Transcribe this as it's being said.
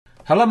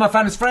Hello, my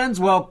fans, friends.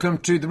 Welcome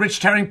to the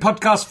Richard Herring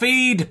podcast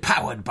feed,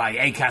 powered by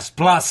Acast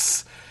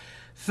Plus.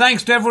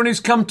 Thanks to everyone who's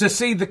come to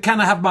see the Can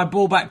I Have My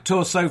Ball Back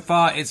tour so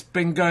far. It's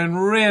been going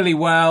really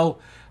well.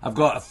 I've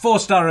got a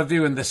 4-star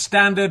review in The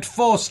Standard,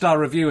 4-star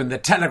review in The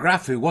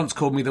Telegraph, who once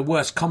called me the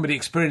worst comedy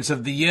experience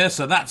of the year,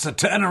 so that's a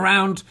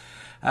turnaround.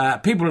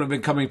 People have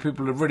been coming,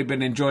 people have really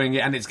been enjoying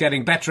it, and it's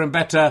getting better and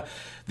better.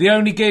 The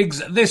only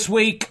gigs this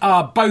week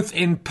are both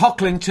in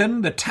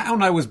Pocklington, the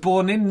town I was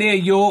born in, near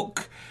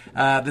York.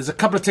 There's a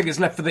couple of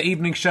tickets left for the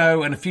evening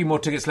show and a few more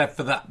tickets left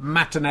for the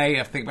matinee,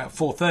 I think about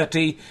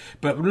 4:30.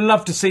 But would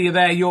love to see you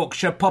there,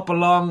 Yorkshire. Pop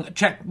along.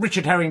 Check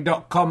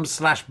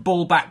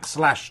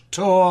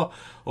richardherring.com/ballback/tour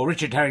or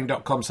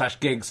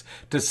richardherring.com/gigs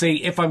to see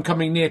if I'm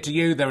coming near to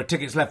you. There are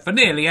tickets left for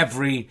nearly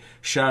every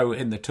show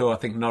in the tour. I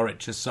think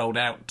Norwich has sold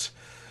out.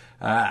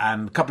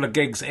 And a couple of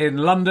gigs in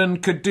London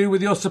could do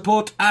with your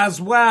support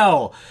as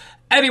well.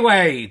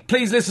 Anyway,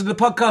 please listen to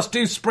the podcast.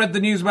 Do spread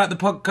the news about the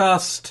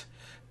podcast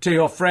to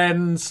your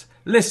friends.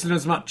 Listen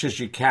as much as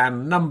you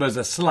can. Numbers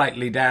are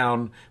slightly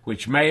down,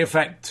 which may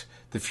affect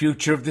the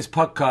future of this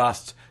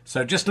podcast.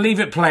 So just leave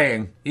it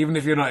playing, even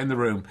if you're not in the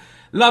room.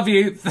 Love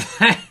you.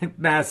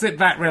 Now sit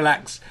back,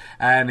 relax,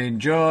 and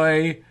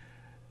enjoy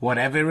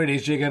whatever it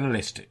is you're going to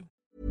listen to.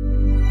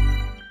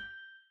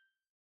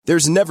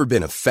 There's never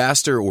been a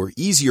faster or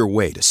easier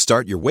way to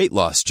start your weight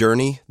loss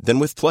journey than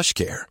with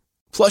PlushCare.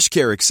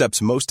 PlushCare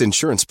accepts most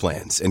insurance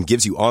plans and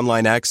gives you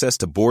online access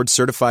to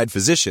board-certified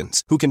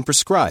physicians who can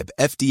prescribe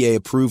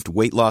FDA-approved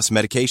weight loss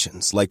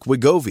medications like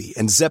Wegovy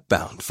and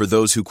Zepbound for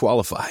those who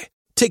qualify.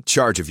 Take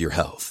charge of your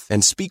health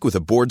and speak with a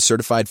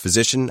board-certified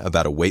physician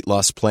about a weight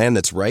loss plan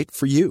that's right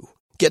for you.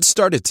 Get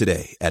started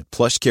today at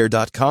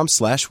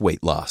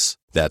plushcare.com/weight loss.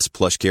 That's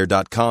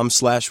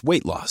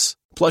plushcare.com/weight loss.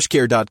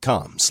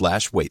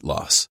 plushcare.com/weight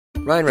loss.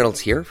 Ryan Reynolds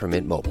here from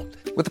Mint Mobile.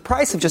 With the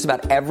price of just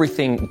about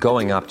everything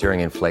going up during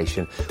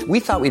inflation, we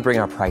thought we'd bring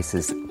our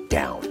prices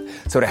down.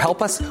 So to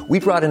help us, we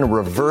brought in a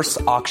reverse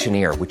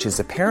auctioneer, which is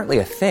apparently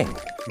a thing.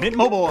 Mint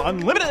Mobile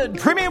Unlimited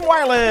Premium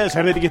Wireless.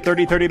 How to get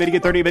 30, 30, how to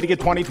get 30, how to get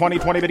 20, 20,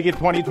 20, how to get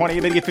 20, 20,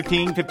 how to get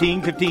 15,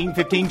 15, 15,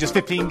 15, just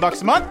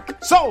 $15 a month?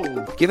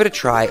 Sold! Give it a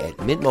try at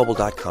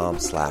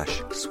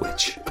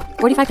mintmobile.com/switch.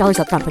 $45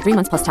 up front for 3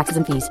 months plus taxes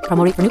and fees.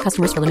 Promo rate for new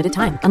customers for limited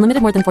time.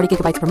 Unlimited more than 40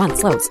 gigabytes per month.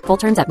 Slows full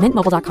terms at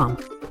mintmobile.com.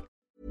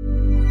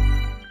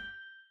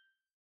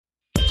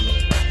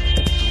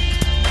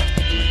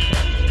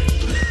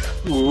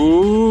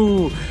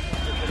 Ooh.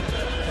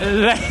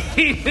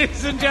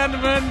 Ladies and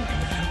gentlemen,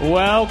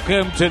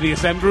 welcome to the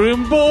Assembly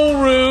Room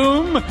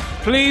Ballroom.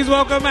 Please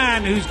welcome a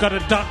man who's got a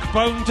duck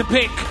bone to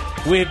pick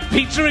with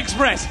Pizza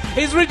Express.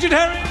 It's Richard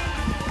Herring.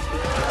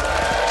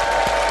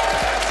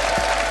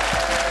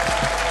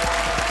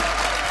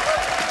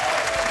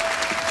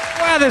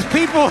 Wow, there's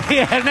people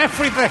here and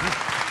everything.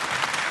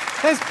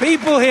 There's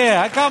people here.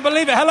 I can't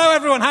believe it. Hello,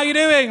 everyone. How are you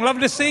doing?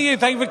 Lovely to see you.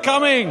 Thank you for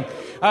coming.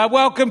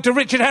 Welcome to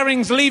Richard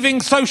Herring's Leaving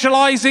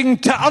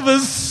Socialising to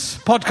Others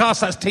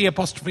podcast. That's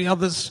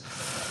T'_others.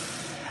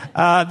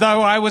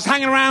 Though I was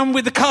hanging around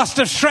with the cast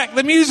of Shrek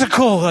the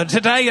Musical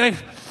today.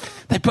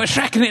 They put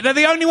Shrek in it. They're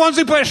the only ones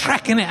who put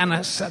Shrek in it, and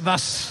it's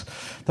thus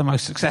the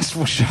most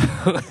successful show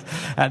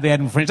at the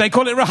Edinburgh Fringe. They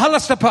call it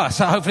RHLSTP,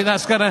 so hopefully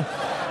that's going to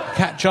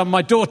catch on.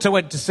 My daughter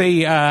went to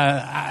see the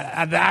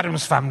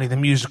Addams Family, the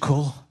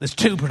musical. There's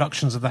 2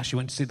 productions of that. She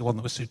went to see the one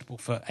that was suitable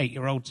for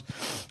 8-year-olds.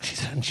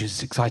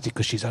 She's excited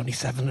because she's only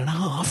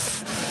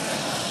 7.5.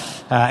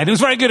 And it was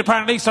very good,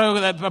 apparently. So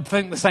I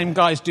think the same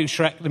guys do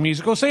Shrek the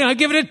musical. So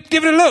give it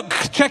a look.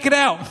 Check it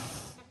out.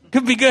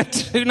 Could be good.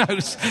 Who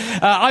knows?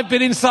 I've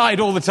been inside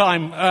all the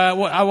time.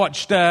 I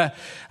watched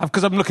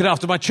because I'm looking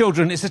after my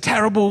children. It's a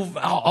terrible,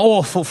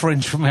 awful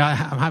Fringe for me.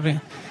 I'm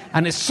having,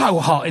 and it's so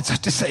hot. It's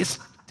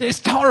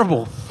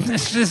horrible.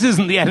 This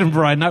isn't the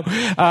Edinburgh I know.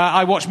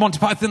 I watched Monty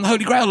Python and the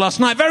Holy Grail last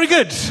night. Very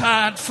good.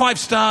 5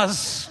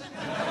 stars.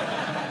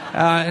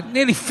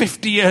 Nearly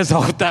 50 years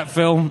old, that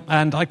film,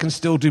 and I can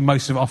still do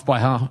most of it off by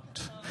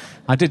heart.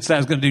 I did say I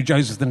was going to do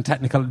Joseph and the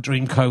Technicolor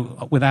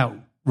Dreamcoat without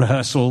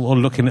rehearsal or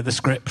looking at the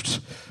script.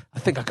 I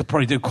think I could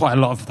probably do quite a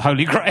lot of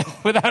Holy Grail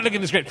without looking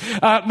at the script.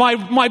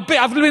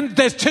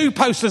 There's 2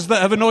 posters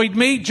that have annoyed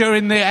me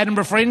during the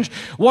Edinburgh Fringe.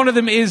 One of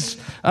them is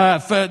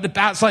for the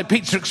outside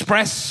Pizza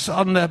Express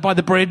by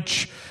the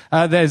bridge.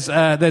 There's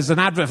an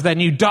advert for their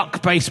new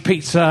duck-based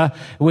pizza,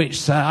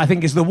 which I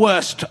think is the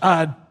worst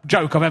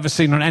joke I've ever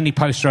seen on any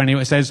poster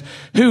anyway. It says,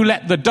 "Who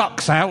let the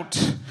ducks out?"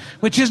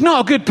 Which is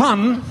not a good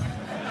pun.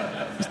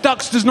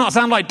 Ducks does not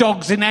sound like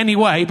dogs in any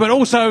way, but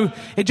also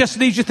it just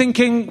leaves you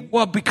thinking,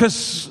 well,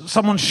 because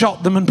someone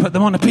shot them and put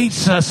them on a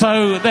pizza,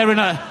 so they're in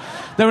a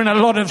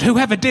lot of,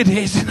 whoever did it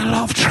is in a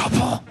lot of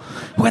trouble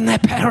when their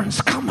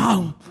parents come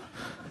home.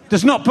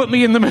 Does not put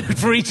me in the mood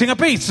for eating a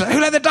pizza. Who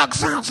let the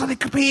ducks out so they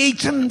could be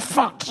eaten and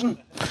fucked?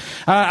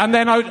 And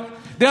then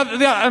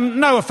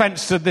no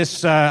offence to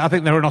this, I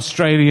think they're an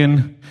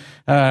Australian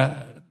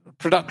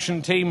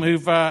production team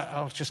who've,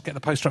 I'll just get the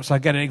poster up so I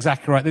get it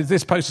exactly right.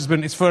 This poster's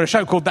it's for a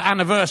show called The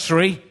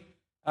Anniversary,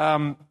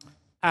 and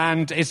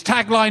its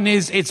tagline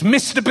is, "It's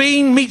Mr.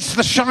 Bean meets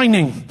The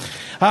Shining."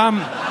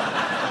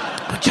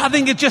 I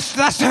think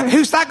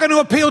who's that going to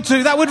appeal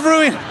to? That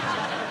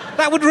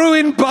would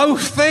ruin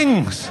both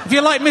things. If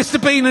you like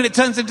Mr. Bean and it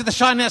turns into The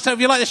Shining, so if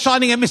you like The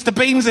Shining and Mr.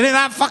 Bean's in it,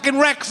 that fucking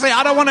wrecks it.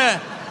 I don't want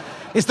to...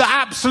 It's the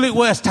absolute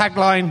worst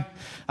tagline.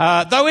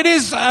 Though it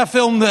is a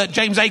film that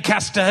James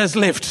Acaster has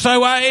lived.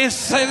 So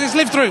it's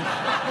lived through.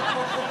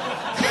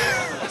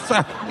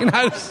 So,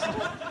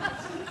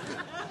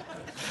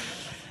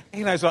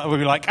 he knows what we'll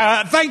be like.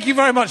 Thank you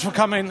very much for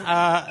coming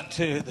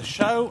to the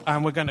show.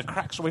 And we're going to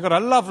crack. So we've got a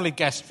lovely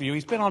guest for you.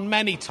 He's been on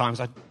many times.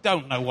 I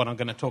don't know what I'm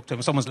going to talk to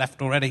him. Someone's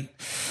left already.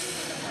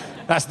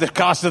 That's the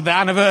cast of The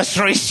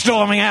Anniversary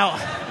storming out.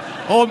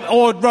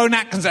 Or Rowan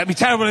Atkinson. It'd be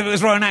terrible if it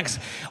was Rowan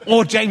Atkinson.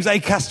 Or James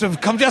Acaster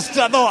have come. I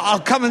thought I'll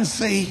come and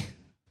see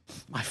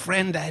my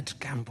friend Ed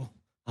Gamble.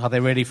 Are they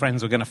really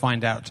friends? We're going to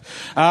find out.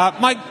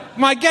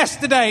 My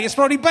guest today is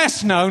probably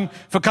best known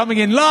for coming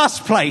in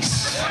last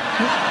place.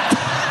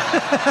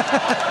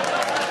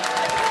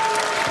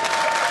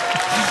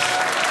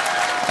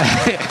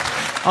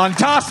 On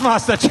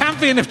Taskmaster,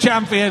 champion of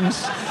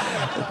champions.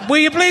 Will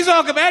you please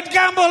welcome Ed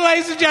Gamble,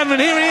 ladies and gentlemen?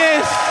 Here he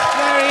is.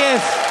 There he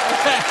is.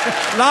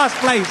 Last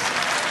place.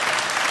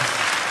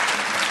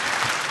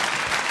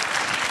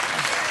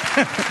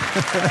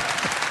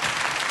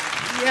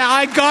 Yeah,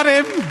 I got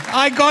him.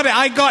 I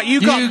got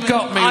you.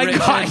 Got me, I Richard.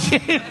 got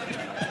you.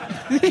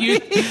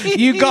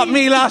 You got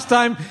me last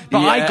time, but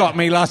Yeah. I got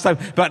me last time.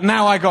 But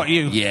now I got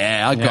you.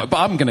 Yeah, but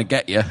I'm going to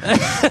get you.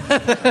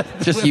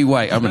 Just you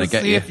wait, I'm going to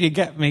get See you. if you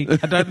get me. I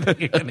don't think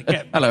you're going to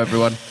get me. Hello,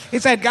 everyone.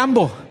 It's Ed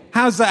Gamble.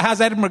 How's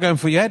Edinburgh going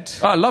for you, Ed?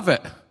 Oh, I love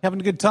it.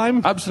 Having a good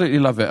time? Absolutely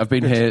love it. I've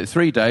been here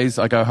 3 days.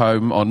 I go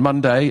home on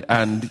Monday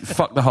and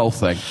fuck the whole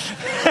thing.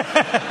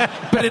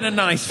 But in a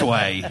nice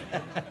way.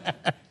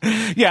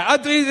 Yeah,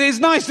 it's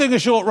nice doing a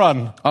short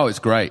run. Oh, it's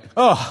great.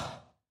 Oh,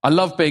 I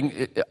love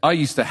being... I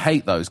used to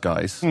hate those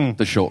guys,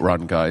 the short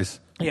run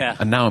guys. Yeah.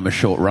 And now I'm a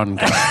short run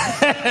guy.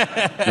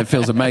 It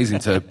feels amazing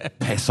to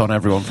piss on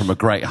everyone from a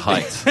great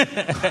height.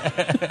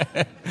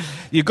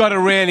 You've got to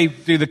really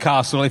do the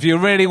castle. If you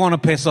really want to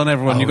piss on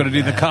everyone, you've got to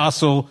do the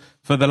castle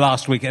for the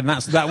last weekend.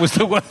 That was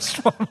the worst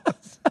one.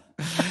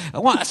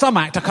 Some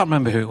act, I can't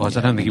remember who it was.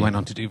 I don't think he went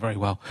on to do very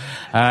well.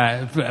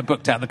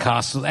 Booked out the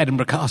castle,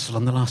 Edinburgh Castle,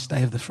 on the last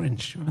day of the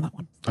Fringe. Do you remember that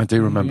one? I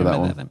do remember that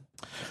one.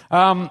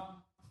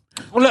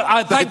 Well,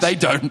 look, They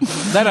don't.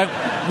 They don't.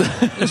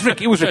 It was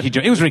Ricky Gervais.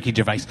 It was Ricky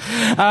Gervais.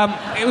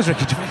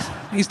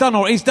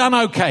 He's done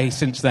okay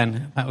since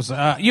then. That was.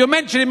 You were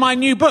mentioning my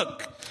new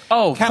book.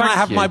 Oh, Can I thank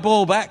have you. my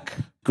ball back?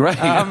 Great.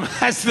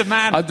 As the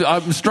man.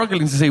 I'm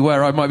struggling to see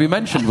where I might be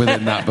mentioned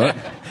within that book.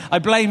 I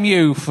blame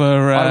you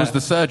for... I was the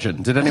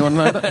surgeon. Did anyone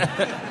know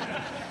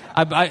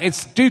that?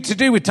 It's to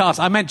do with Task.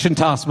 I mentioned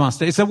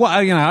Taskmaster. It's I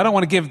don't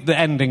want to give the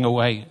ending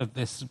away of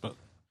this book.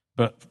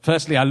 But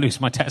firstly, I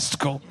lose my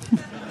testicle.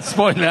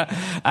 Spoiler.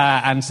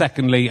 And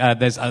secondly,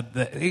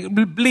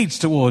 it leads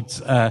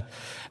towards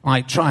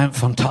my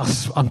triumph on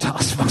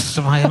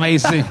Taskmaster, my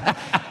amazing...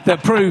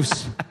 that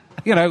proves...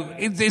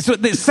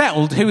 it's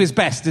settled. Who is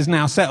best is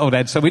now settled,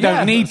 Ed. So we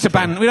don't need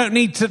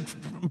to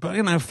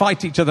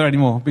fight each other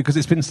anymore because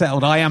it's been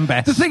settled. I am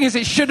best. The thing is,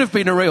 it should have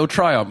been a real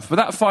triumph, but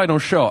that final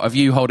shot of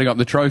you holding up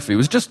the trophy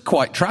was just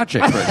quite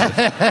tragic,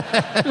 Richard.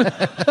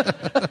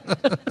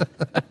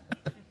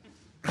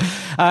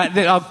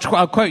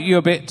 I'll quote you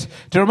a bit.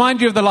 To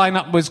remind you of the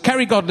lineup was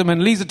Kerry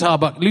Godliman, Lisa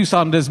Tarbuck, Lou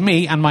Sanders,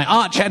 me, and my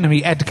arch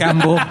enemy, Ed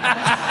Gamble.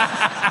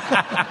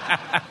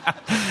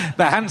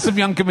 The handsome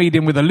young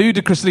comedian with a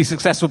ludicrously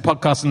successful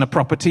podcast and a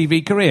proper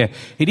TV career.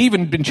 He'd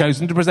even been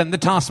chosen to present the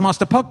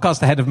Taskmaster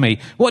podcast ahead of me.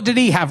 What did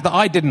he have that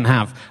I didn't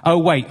have? Oh,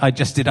 wait, I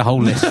just did a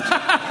whole list.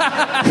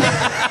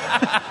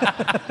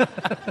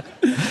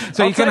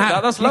 So you can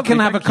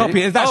have a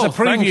copy. That's a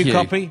preview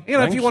copy.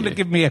 If you want to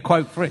give me a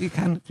quote for it, you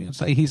can. You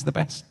say he's the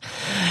best.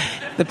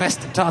 The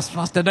best at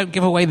Taskmaster. Don't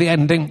give away the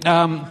ending.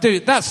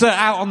 Dude, that's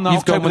out on the...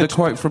 You've gone with a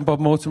quote from Bob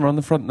Mortimer on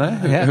the front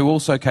there, who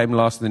also came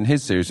last in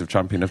his series of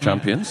Champion of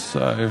Champions,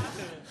 so...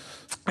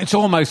 It's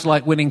almost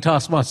like winning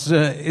Taskmaster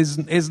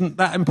isn't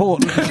that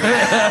important.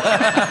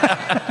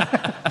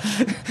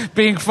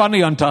 Being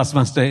funny on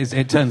Taskmaster,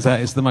 it turns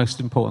out, is the most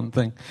important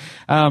thing.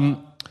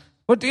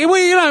 But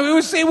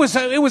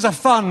it was a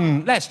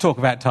fun. Let's talk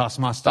about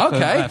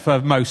Taskmaster for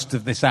most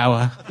of this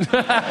hour.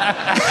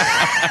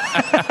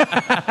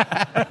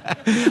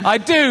 I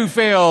do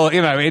feel,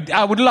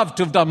 I would love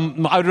to have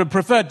done. I would have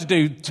preferred to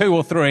do 2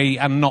 or 3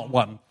 and not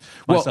one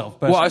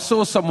myself. Well, I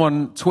saw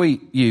someone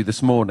tweet you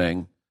this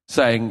morning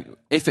saying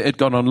if it had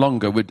gone on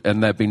longer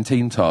and there'd been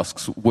team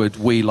tasks, would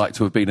we like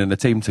to have been in a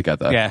team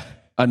together? Yeah.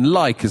 And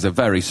like is a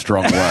very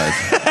strong word.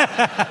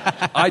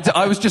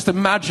 I was just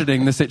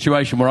imagining the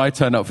situation where I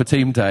turn up for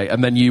team day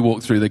and then you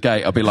walk through the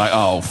gate. I'll be like,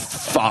 oh,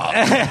 fuck.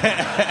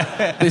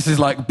 This is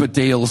like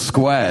Badil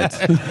squared.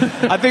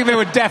 I think they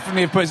would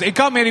definitely have put... It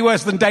can't be any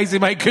worse than Daisy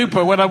May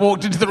Cooper when I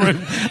walked into the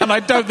room and I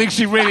don't think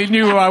she really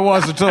knew who I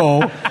was at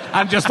all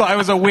and just thought I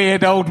was a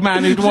weird old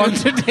man who'd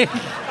wanted it.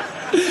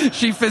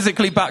 She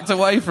physically backed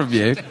away from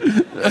you.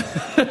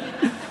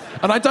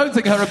 And I don't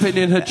think her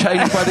opinion had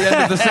changed by the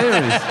end of the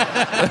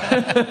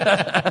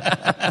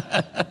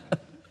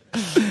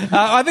series.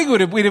 I think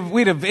it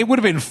would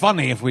have been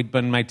funny if we'd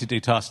been made to do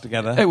tasks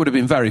together. It would have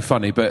been very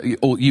funny, but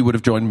you would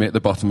have joined me at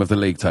the bottom of the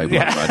league table,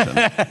 I imagine.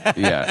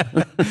 Yeah.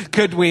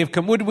 Could we have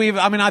come? Would we have?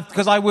 I mean,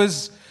 because I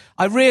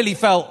really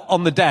felt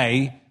on the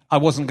day I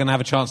wasn't going to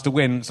have a chance to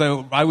win,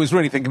 so I was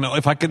really thinking,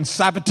 if I can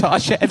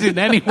sabotage Ed in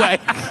any way.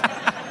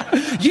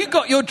 You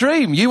got your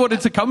dream. You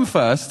wanted to come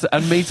first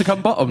and me to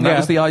come bottom. That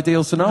was the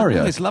ideal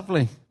scenario. It's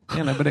lovely,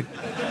 but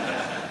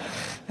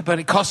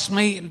it cost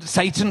me.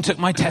 Satan took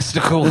my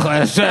testicle in order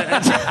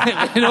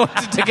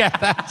to get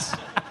that.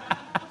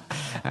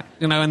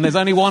 And there's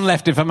only one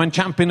left if I'm a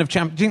champion of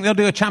champions. Do you think they'll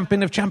do a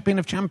champion of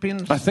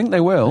champions? I think they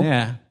will.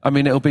 Yeah. I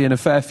mean, it'll be in a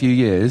fair few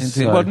years.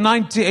 So. Well,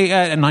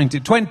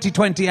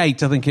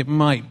 2028, I think it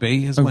might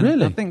be.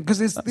 Really? I think,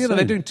 because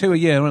they're doing 2 a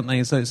year, aren't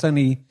they? So it's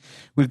only...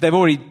 They've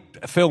already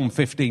filmed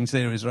 15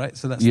 series, right?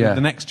 So that's the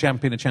next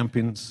champion of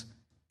champions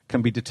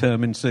can be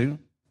determined soon.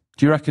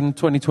 Do you reckon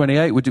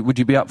 2028, would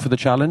you be up for the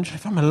challenge?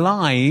 If I'm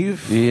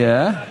alive...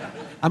 Yeah.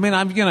 I mean,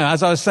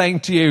 as I was saying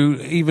to you,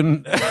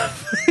 even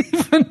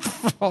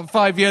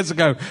 5 years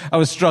ago, I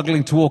was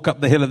struggling to walk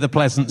up the hill at the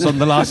Pleasance on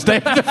the last day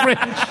of the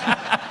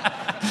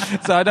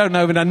Fringe. So I don't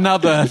know, in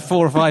another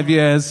 4 or 5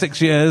 years,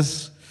 6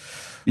 years...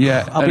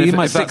 Yeah, I'll be in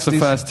my 60s. That's the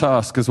first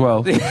task as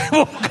well.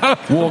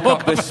 Walk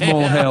up this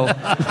small hill.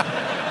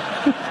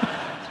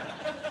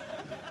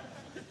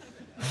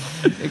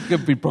 It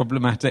could be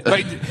problematic.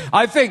 But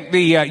I think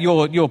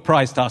your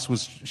prize task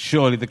was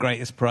surely the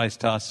greatest prize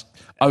task.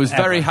 I was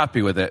very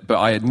happy with it, but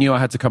I knew I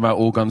had to come out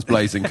all guns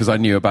blazing because I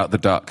knew about the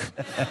duck.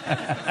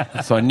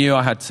 So I knew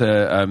I had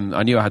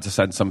to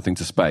send something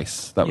to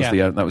space. That was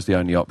the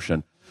only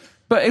option.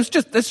 But it's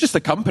just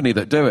the company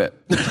that do it.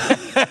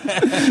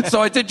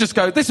 So I did just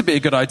go, this would be a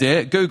good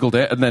idea, Googled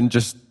it, and then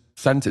just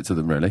sent it to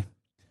them, really.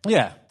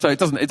 Yeah. So it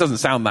doesn't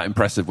sound that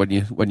impressive when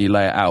you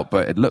lay it out,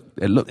 but it looked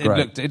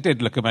great. It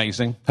did look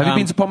amazing. Have you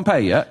been to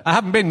Pompeii yet? I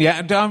haven't been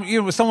yet.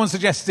 Someone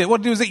suggested it.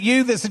 Was it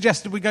you that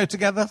suggested we go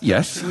together?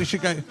 Yes. We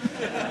should go.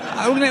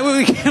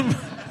 I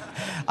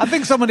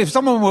think if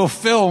someone will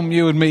film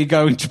you and me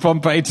going to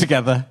Pompeii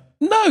together.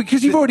 No,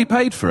 because you've already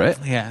paid for it.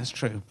 Yeah, it's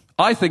true.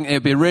 I think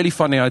it'd be a really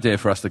funny idea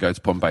for us to go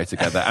to Pompeii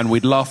together, and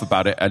we'd laugh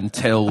about it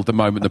until the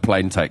moment the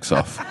plane takes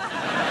off.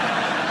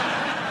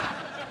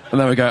 And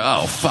then we go,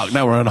 oh, fuck,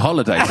 now we're on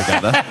holiday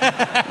together.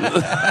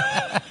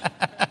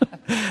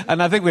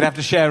 And I think we'd have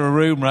to share a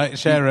room, right?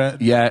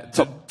 Yeah,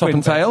 top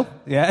and tail?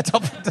 Yeah,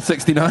 top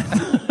 69.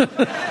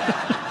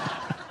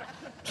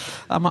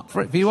 I'm up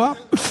for it if you are.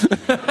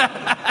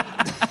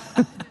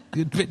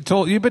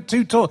 You're a bit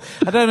too tall.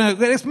 I don't know.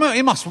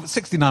 It must.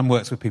 69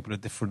 works with people at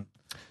different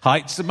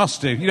heights. It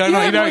must do. You don't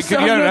I've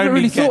never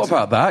really thought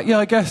about that. Yeah,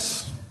 I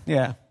guess.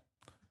 Yeah.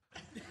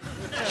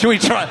 Should we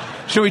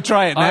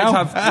try it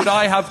now?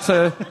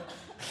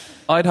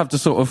 I'd have to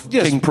sort of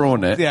king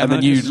prawn it, and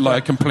then you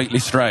lie completely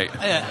straight.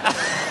 Yeah.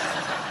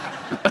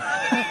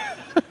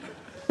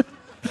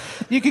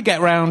 You could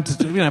get round,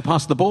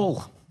 past the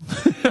ball,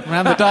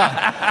 round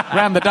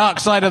the dark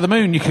side of the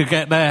moon. You could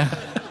get there.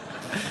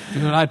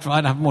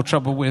 I'd have more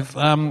trouble with.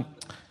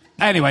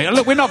 Anyway,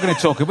 look, we're not going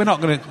to talk. We're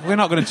not going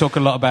to talk a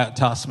lot about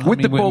tasks.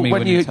 With the ball,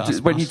 when you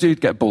do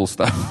get ball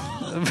stuff.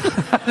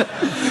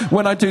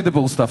 When I do the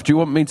ball stuff, do you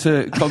want me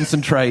to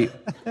concentrate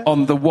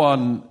on the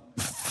one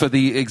for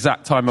the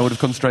exact time I would have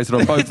concentrated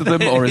on both of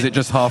them, or is it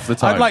just half the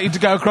time? I'd like you to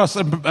go across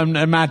and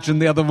imagine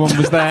the other one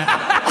was there.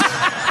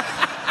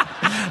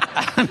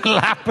 And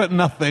lap at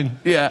nothing.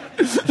 Yeah.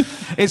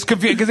 It's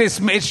confusing because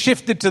it's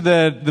shifted to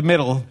the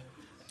middle.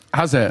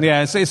 Has it?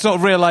 Yeah, so it sort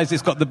of realised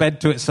it's got the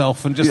bed to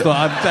itself and just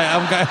thought,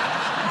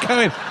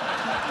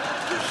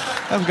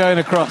 I'm going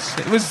across.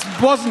 It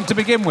wasn't to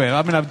begin with.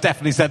 I mean, I've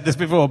definitely said this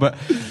before, but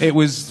it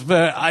was.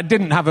 I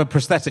didn't have a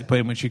prosthetic put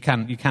in, which you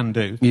can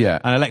do. Yeah.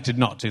 And I elected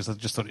not to, so I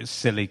just thought it was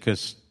silly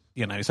because,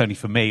 it's only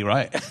for me,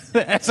 right?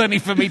 It's only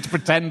for me to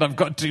pretend I've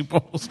got two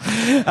balls.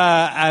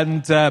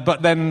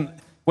 But then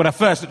when I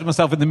first looked at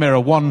myself in the mirror,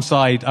 one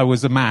side I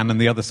was a man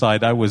and the other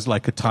side I was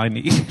like a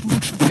tiny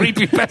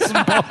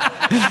prepubescent boy.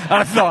 And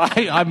I thought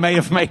I may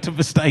have made a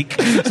mistake.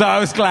 So I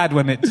was glad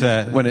when it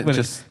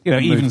just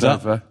evens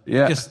over. Up.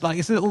 Yeah. Just like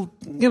it's a little,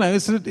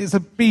 it's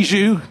a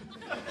bijou.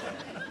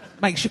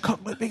 Makes your cock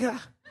look bigger,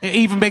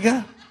 even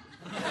bigger.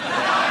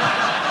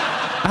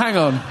 Hang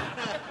on.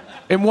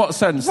 In what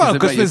sense? Well,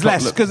 because there's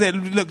less. Because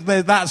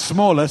that's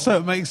smaller,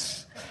 so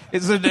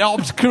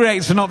it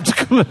creates an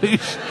optical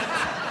illusion.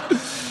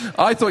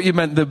 I thought you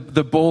meant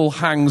the ball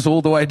hangs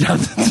all the way down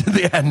to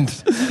the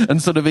end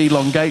and sort of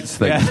elongates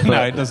things. Yeah,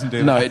 no, it doesn't do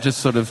that. No, it just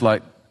sort of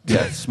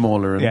it's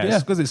smaller.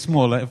 It's because it's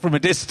smaller from a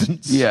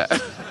distance. Yeah.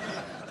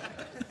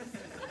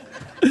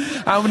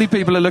 How many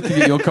people are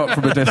looking at your cock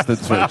from a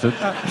distance, Richard?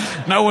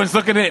 No one's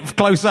looking at it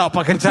close up,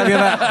 I can tell you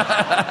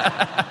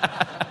that.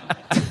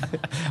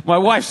 My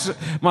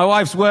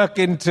wife's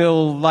working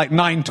till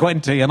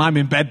 9:20 and I'm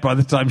in bed by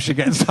the time she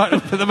gets home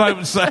at the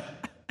moment, so...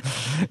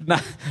 No,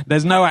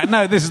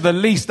 this is the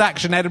least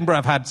action Edinburgh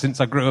I've had since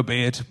I grew a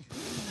beard.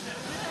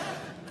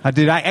 I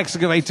did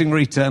Excavating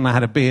Rita and I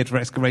had a beard for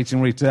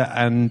Excavating Rita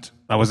and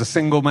I was a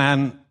single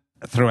man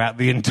throughout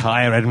the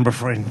entire Edinburgh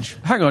Fringe.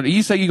 Hang on,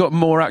 you say you got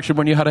more action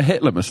when you had a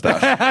Hitler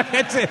moustache?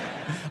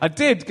 I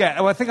did get.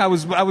 Well, I think I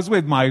was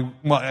with my.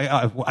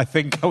 I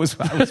think I was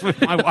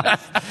with my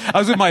wife. I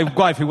was with my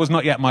wife, who was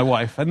not yet my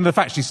wife, and the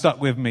fact she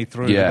stuck with me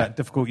through that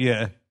difficult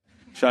year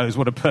shows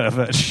what a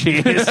pervert she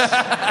is.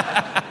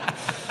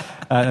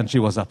 And she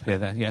was up here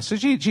then. Yeah, so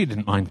she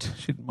didn't mind.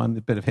 She didn't mind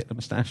a bit of Hitler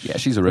moustache. Yeah,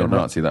 she's a real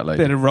Nazi, that lady.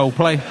 Bit of role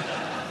play.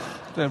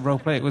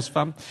 It was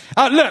fun.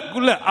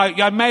 Look,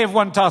 I may have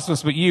won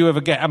Taskmaster, but you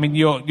ever get... I mean,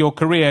 your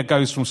career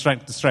goes from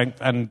strength to strength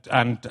and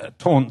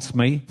taunts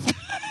me.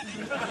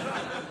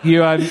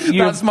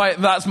 That's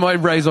my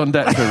raison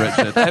d'etre,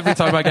 Richard. Every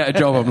time I get a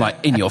job, I'm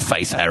like, in your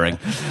face, Herring.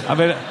 I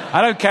mean,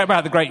 I don't care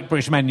about the Great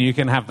British Menu. You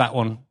can have that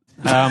one.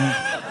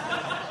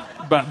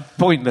 But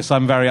Pointless,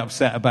 I'm very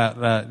upset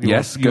about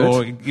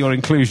your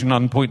inclusion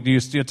on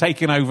Pointless. You're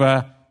taking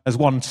over as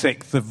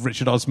 1/6 of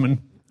Richard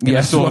Osman.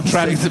 Yes,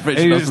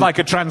 it's like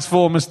a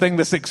Transformers thing.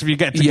 The six of you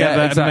get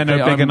together and then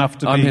are big enough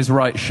to be... I'm his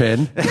right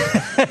shin.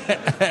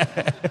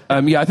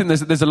 I think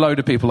there's a load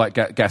of people like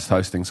guest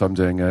hosting, so I'm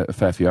doing a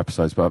fair few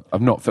episodes, but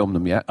I've not filmed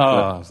them yet.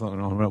 Oh, it's not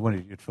when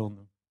did you film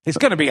them? It's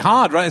going to be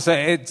hard, right? So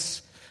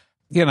it's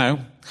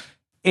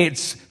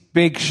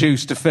big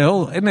shoes to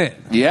fill, isn't it?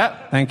 Yeah.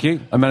 Thank you.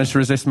 I managed to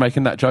resist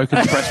making that joke in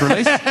the press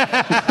release.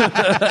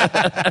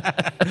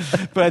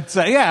 But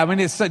I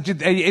mean,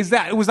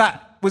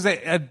 was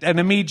it an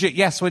immediate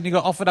yes when you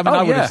got offered? I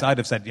mean, I'd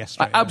have said yes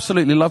straight away. I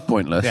absolutely love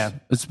Pointless. Yeah.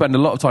 I spend a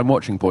lot of time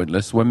watching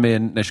Pointless. When me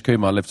and Nish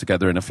Kumar lived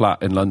together in a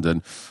flat in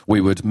London,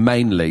 we would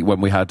mainly, when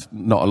we had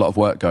not a lot of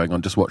work going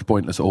on, just watch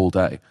Pointless all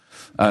day.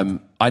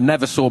 I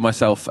never saw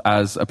myself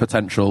as a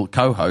potential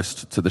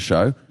co-host to the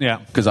show,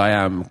 because I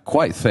am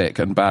quite thick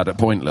and bad at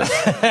Pointless.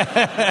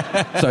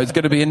 So it's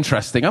going to be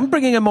interesting. I'm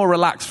bringing a more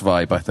relaxed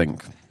vibe, I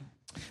think.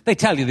 They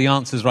tell you the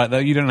answers right, though.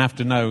 You don't have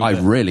to know. I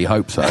really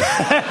hope so.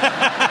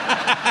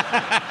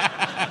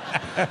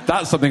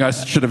 That's something I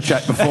should have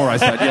checked before I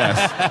said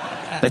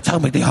yes. They tell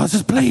me the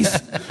answers, please.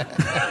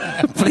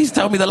 Please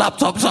tell me the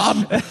laptop's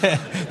on.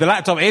 The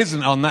laptop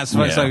isn't on. That's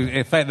right. So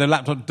the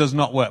laptop does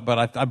not work.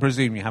 But I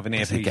presume you have an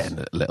earpiece.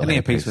 Again, an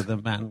earpiece with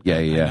them, man. Yeah.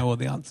 I know all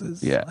the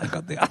answers. Yeah, I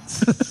got the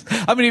answers.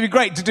 I mean, it'd be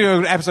great to do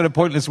an episode of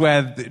Pointless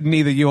where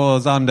neither you or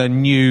Xander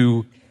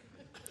knew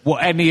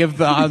what any of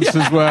the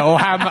answers were or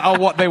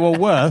what they were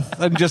worth,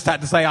 and just had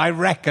to say, I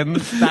reckon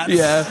that's...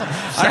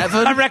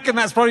 7. I reckon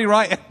that's probably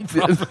right.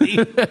 Probably.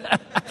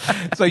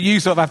 So you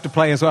sort of have to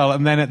play as well,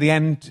 and then at the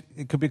end,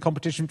 it could be a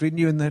competition between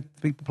you and the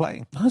people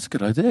playing. That's a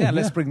good idea. Yeah,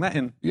 let's bring that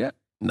in. Yeah.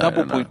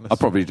 Double Pointless. I'll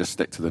probably just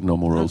stick to the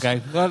normal rules.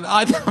 Okay. Well,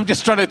 I'm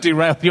just trying to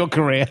derail your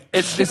career.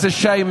 It's a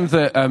shame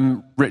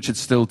that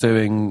Richard's still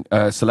doing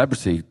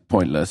Celebrity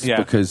Pointless,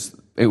 because...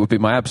 it would be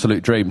my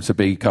absolute dream to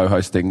be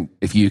co-hosting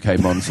if you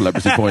came on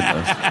Celebrity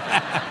Pointless.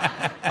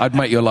 I'd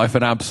make your life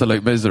an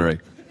absolute misery.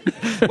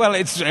 Well,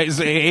 it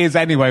is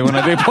anyway when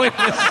I do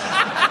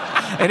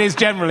Pointless. It is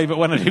generally, but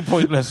when I do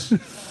Pointless,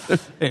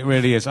 it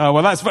really is. Oh,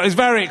 well, it's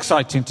very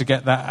exciting to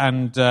get that.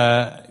 And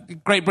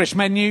Great British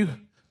Menu.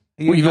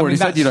 Well, you've already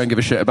said you don't give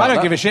a shit about that. I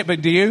don't give a shit,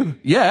 but do you?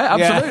 Yeah,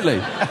 absolutely.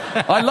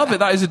 Yeah. I love it.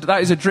 That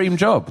is a dream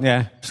job.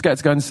 Yeah. Just get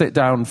to go and sit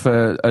down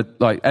for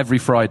every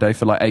Friday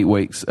for 8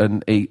 weeks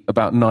and eat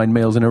about 9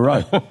 meals in a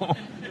row.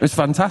 It's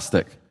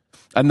fantastic.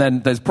 And then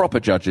there's proper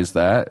judges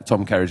there,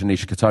 Tom Kerridge and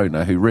Nisha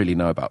Katona, who really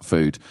know about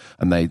food,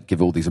 and they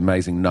give all these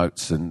amazing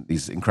notes and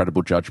these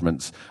incredible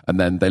judgments, and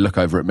then they look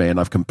over at me and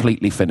I've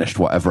completely finished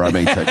whatever I'm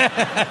eating.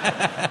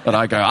 And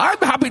I go, I'm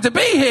happy to be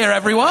here,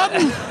 everyone!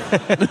 And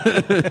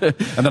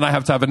then I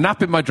have to have a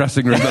nap in my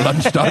dressing room at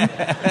lunchtime.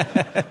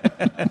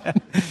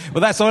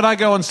 Well, that's when I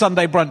go on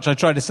Sunday brunch, I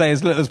try to say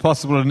as little as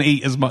possible and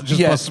eat as much as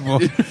possible.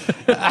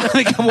 I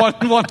think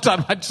one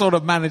time I sort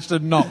of managed to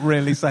not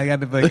really say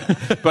anything,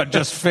 but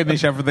just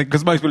finish everything,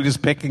 because most people are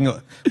just picking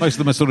up. Most of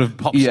them are sort of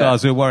pop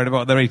stars who are worried about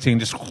what they're eating,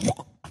 just...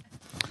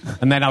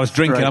 And then I was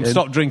drinking. I've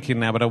stopped drinking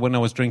now, but when I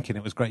was drinking,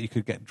 it was great. You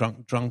could get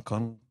drunk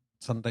on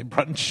Sunday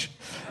brunch.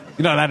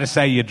 You're not allowed to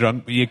say you're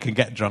drunk, but you can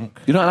get drunk.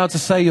 You're not allowed to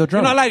say you're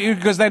drunk? You're not allowed,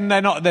 because then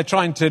they're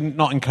trying to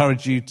not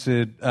encourage you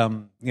to,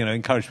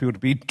 encourage people to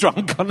be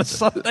drunk on a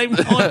Sunday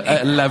morning.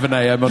 At 11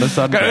 a.m. on a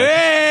Sunday. Go,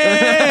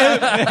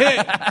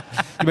 hey!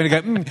 You're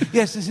going to go,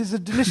 yes, this is a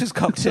delicious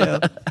cocktail.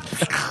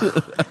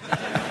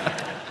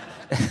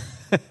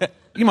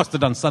 You must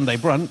have done Sunday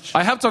brunch.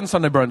 I have done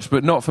Sunday brunch,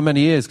 but not for many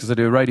years, because I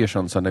do a radio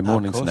show on Sunday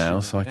mornings now,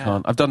 so I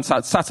can't. I've done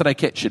Saturday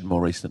Kitchen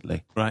more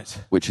recently, right?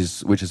 Which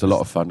is a lot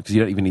of fun, because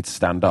you don't even need to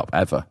stand up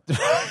ever.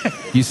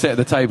 You sit at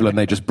the table and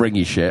they just bring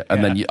you shit,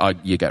 and then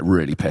you get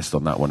really pissed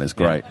on that one. It's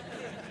great. Yeah.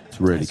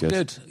 It's really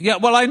good. Yeah,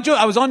 well, I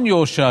was on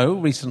your show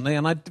recently,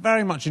 and I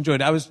very much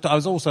enjoyed it. I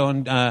was also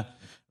on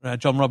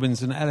John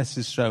Robbins and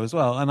Ellis's show as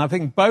well, and I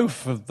think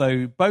both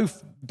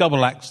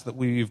double acts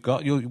that you've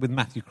got, you're with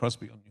Matthew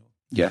Crosby on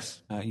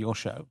your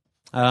show.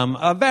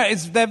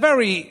 They're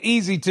very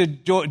easy to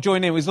join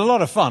in. It was a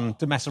lot of fun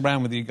to mess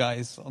around with you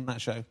guys on that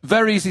show.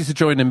 Very easy to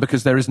join in,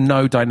 because there is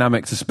no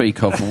dynamic to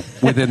speak of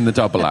within the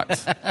double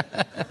act.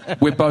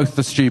 We're both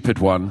the stupid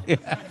one.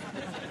 Yeah.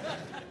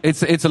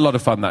 It's a lot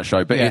of fun, that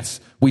show, but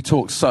we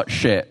talk such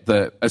shit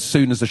that as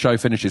soon as the show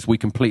finishes, we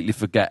completely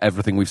forget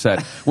everything we've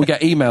said. We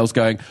get emails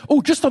going,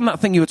 oh, just on that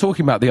thing you were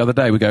talking about the other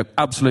day. We go,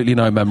 absolutely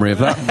no memory of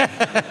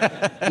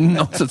that.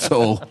 Not at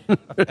all.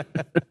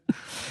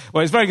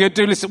 Well, it's very good.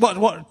 Do listen.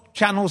 What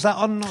channel's that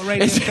on? What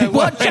radio show?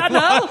 What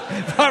channel?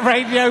 What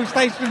radio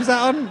station's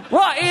that on?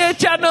 What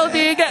channel do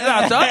you get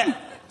that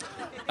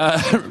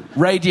on?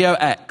 Radio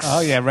X.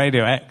 Oh, yeah,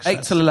 Radio X.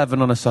 8 till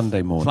 11 on a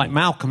Sunday morning. It's like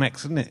Malcolm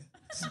X, isn't it?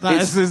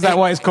 Is that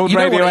why it's called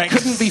Radio X? It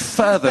couldn't be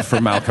further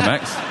from Malcolm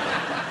X.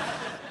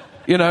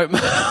 You know,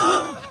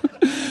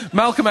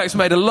 Malcolm X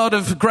made a lot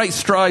of great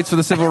strides for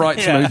the civil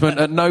rights movement.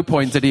 At no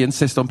point did he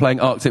insist on playing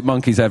Arctic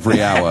Monkeys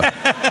every hour.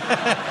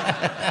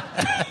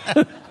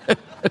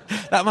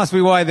 That must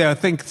be why they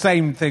think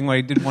same thing where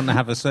he didn't want to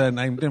have a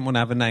surname, didn't want to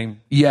have a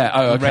name. Yeah,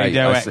 oh, okay.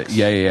 Radio X.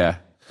 Yeah.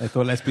 They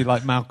thought, let's be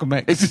like Malcolm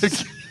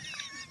X.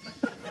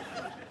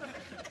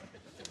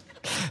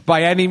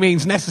 By any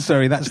means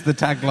necessary. That's the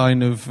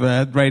tagline of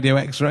Radio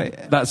X, right?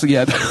 That's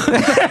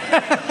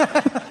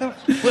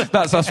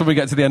That's us when we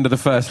get to the end of the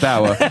first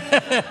hour.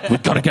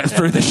 We've got to get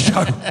through this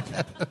show.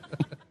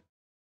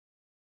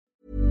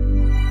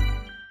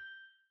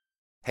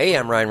 Hey,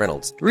 I'm Ryan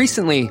Reynolds.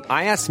 Recently,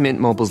 I asked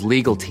Mint Mobile's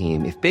legal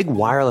team if big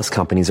wireless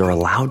companies are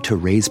allowed to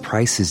raise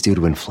prices due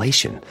to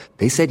inflation.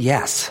 They said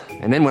yes.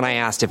 And then when I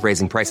asked if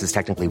raising prices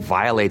technically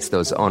violates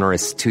those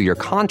onerous 2-year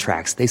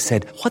contracts, they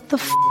said, what the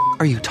f***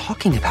 are you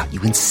talking about,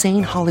 you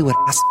insane Hollywood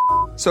ass f-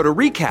 So to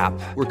recap,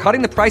 we're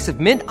cutting the price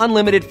of Mint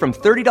Unlimited from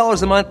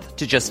 $30 a month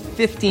to just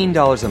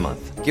 $15 a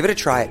month. Give it a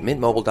try at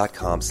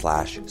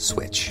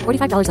mintmobile.com/switch.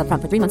 $45 up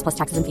front for 3 months plus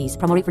taxes and fees.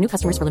 Promo rate for new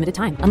customers for limited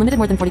time. Unlimited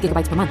more than 40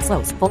 gigabytes per month.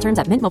 Slows full terms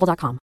at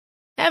mintmobile.com.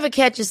 Ever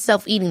catch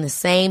yourself eating the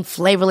same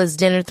flavorless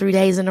dinner 3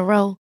 days in a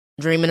row?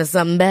 Dreaming of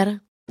something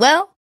better?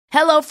 Well,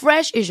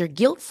 HelloFresh is your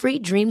guilt-free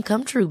dream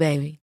come true,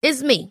 baby.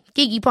 It's me,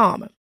 Keke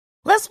Palmer.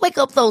 Let's wake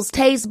up those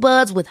taste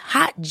buds with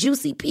hot,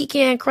 juicy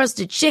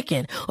pecan-crusted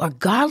chicken or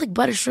garlic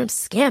butter shrimp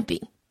scampi.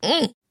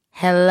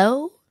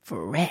 Hello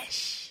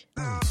Fresh.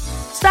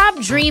 Stop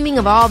dreaming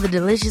of all the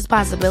delicious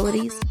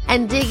possibilities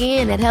and dig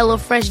in at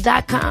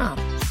HelloFresh.com.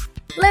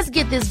 Let's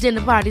get this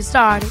dinner party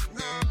started.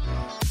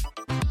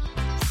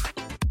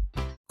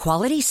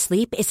 Quality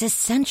sleep is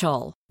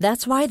essential.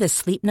 That's why the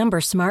Sleep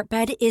Number Smart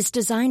Bed is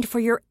designed for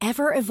your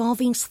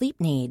ever-evolving sleep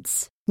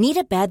needs. Need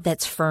a bed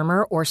that's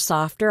firmer or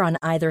softer on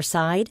either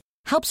side?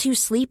 Helps you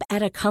sleep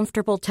at a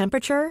comfortable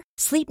temperature?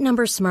 Sleep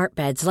Number Smart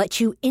Beds let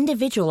you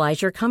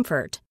individualize your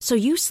comfort, so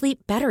you sleep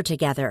better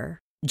together.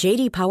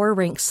 J.D. Power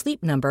ranks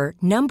Sleep Number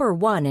number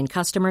 1 in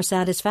customer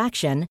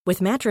satisfaction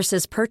with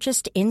mattresses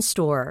purchased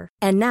in-store.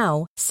 And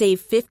now,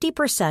 save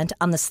 50%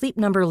 on the Sleep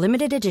Number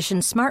Limited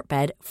Edition Smart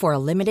Bed for a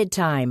limited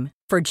time.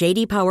 For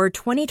J.D. Power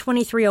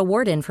 2023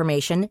 award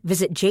information,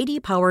 visit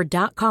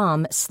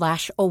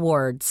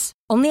jdpower.com/awards.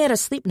 Only at a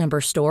Sleep Number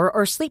store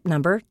or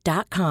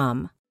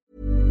sleepnumber.com.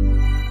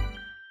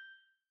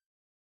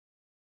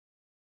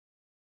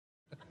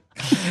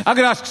 I'm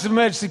going to ask you some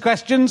emergency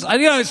questions. You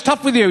know, it's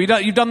tough with you.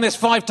 You've done this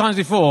 5 times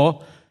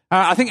before.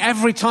 I think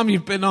every time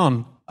you've been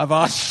on, I've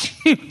asked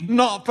you,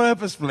 not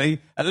purposefully,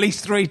 at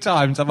least 3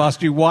 times, I've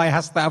asked you, why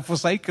hast thou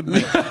forsaken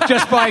me?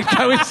 Just by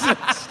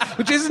coincidence,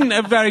 which isn't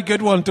a very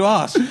good one to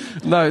ask.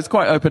 No, it's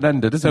quite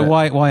open-ended, isn't it? So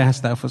why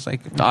hast thou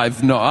forsaken me? I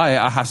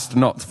hast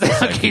not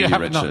forsaken you,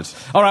 Richard. Not.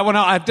 All right, well,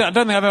 no, I don't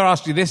think I've ever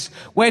asked you this.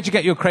 Where'd you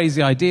get your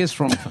crazy ideas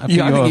from? I think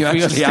you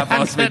actually have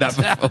asked me that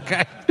before.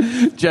 Okay.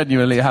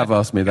 Genuinely have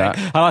asked me that.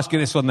 I'll ask you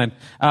this one then.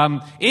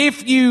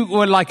 If you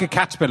were like a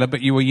caterpillar,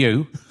 but you were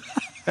you...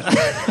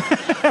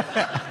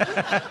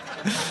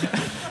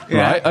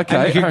 Right,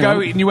 okay.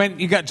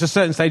 And you get to a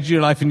certain stage of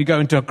your life and you go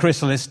into a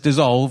chrysalis,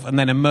 dissolve, and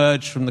then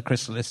emerge from the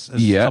chrysalis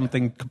as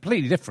something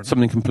completely different.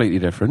 Something completely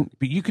different.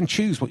 But you can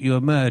choose what you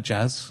emerge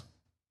as.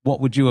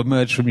 What would you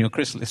emerge from your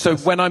chrysalis So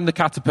as? when I'm the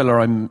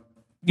caterpillar,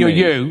 You're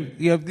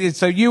you.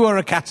 So you are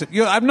a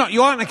caterpillar.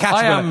 You aren't a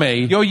caterpillar. I am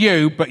me. You're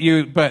you, but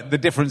the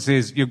difference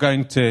is I'm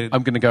going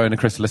to go in a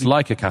chrysalis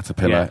like a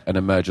caterpillar and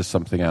emerge as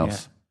something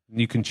else.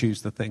 Yeah. You can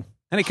choose the thing.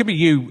 And it could be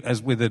you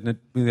as with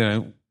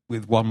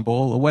one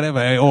ball or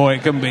whatever, or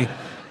it can be...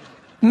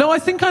 No, I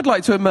think I'd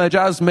like to emerge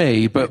as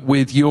me, but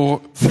with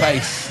your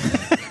face.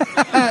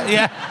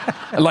 Yeah.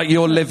 Like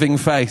your living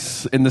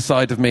face in the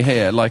side of me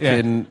here,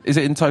 is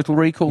it in Total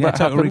Recall that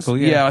Total happens? Recall,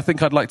 yeah. I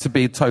think I'd like to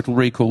be Total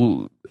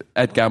Recall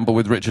Ed Gamble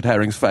with Richard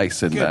Herring's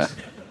face in there.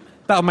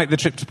 That'll make the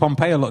trip to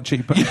Pompeii a lot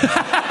cheaper.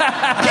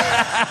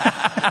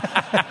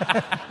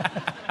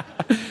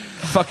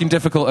 Fucking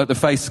difficult at the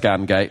face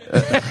scan gate.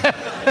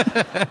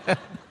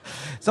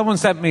 Someone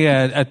sent me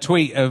a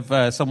tweet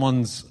of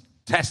someone's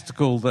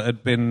testicle that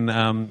had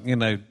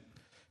been,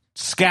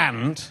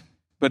 scanned,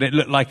 but it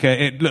looked like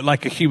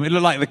a human. It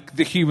looked like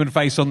the human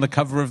face on the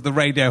cover of the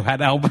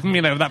Radiohead album.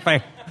 You know that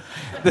face.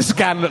 The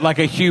scan looked like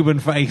a human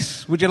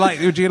face. Would you like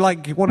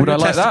one of your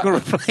testicle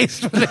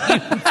replaced with a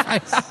human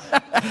face?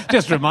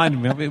 Just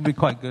reminded me of it. It'd be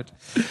quite good.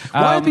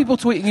 Why are people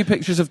tweeting you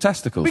pictures of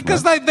testicles?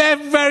 Because they're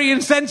very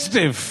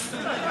insensitive.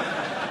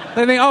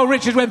 They think, oh,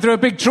 Richard went through a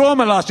big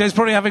trauma last year. He's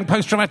probably having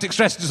post-traumatic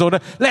stress disorder.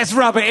 Let's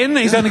rub it in.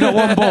 He's only got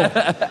one ball.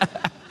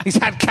 He's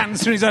had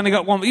cancer. He's only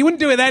got one. You wouldn't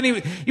do it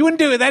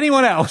with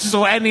anyone else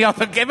or any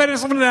other. If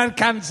someone had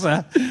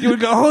cancer, you would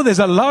go, oh, there's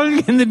a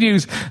lung in the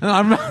news.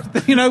 And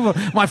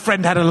my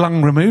friend had a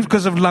lung removed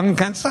because of lung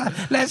cancer.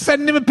 Let's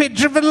send him a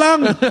picture of the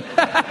lung.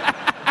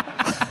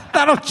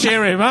 That'll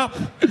cheer him up.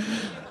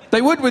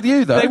 They would with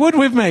you, though. They would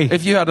with me.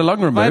 If you had a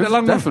lung removed. I had a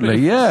lung definitely,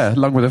 removed. yeah.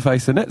 Lung with a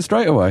face in it,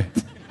 straight away.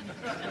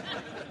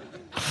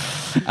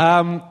 Do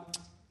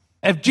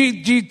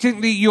you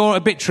think that your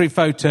obituary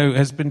photo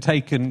has been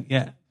taken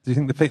yet? Do you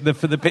think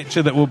for the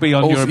picture that will be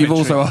on your obituary? You've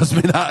also asked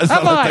me that as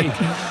well.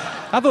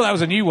 I thought that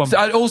was a new one.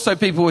 Also,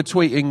 people were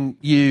tweeting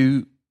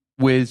you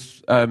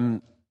with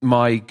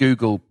my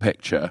Google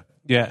picture.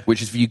 Yeah.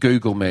 Which is, if you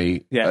Google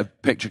me, a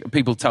picture.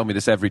 People tell me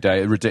this every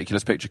day. A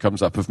ridiculous picture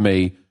comes up of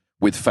me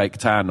with fake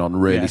tan on,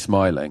 really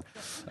smiling.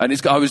 And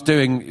it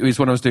was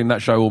when I was doing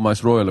that show,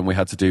 Almost Royal, and we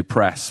had to do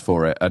press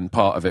for it. And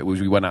part of it was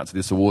we went out to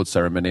this award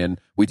ceremony and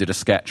we did a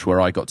sketch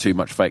where I got too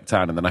much fake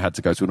tan, and then I had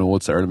to go to an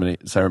award ceremony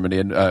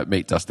and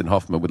meet Dustin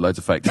Hoffman with loads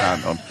of fake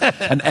tan on.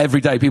 And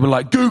every day people are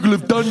like, Google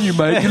have done you,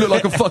 mate. You look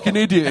like a fucking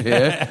idiot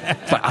here.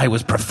 It's like, I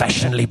was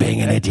professionally being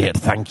an idiot,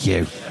 thank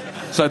you.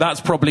 So that's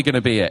probably going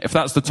to be it. If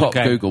that's the top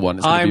Google one,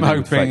 it's going to be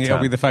I'm hoping it'll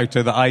be the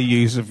photo that I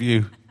use of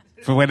you.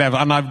 For whenever,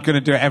 and I'm going to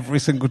do it every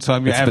single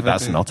time you ever. But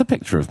that's not a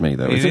picture of me,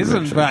 though. It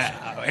isn't. But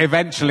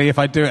eventually, if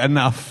I do it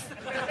enough,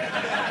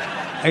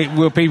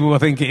 people will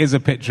think it is a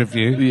picture of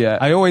you. Yeah.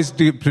 I always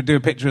do a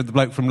picture of the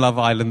bloke from Love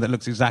Island that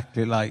looks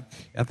exactly like.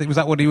 I think was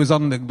that what he was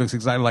on that looks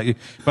exactly like you.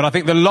 But I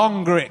think the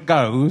longer it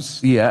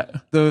goes,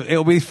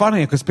 it'll be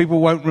funnier because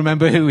people won't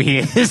remember who he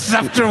is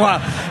after a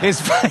while.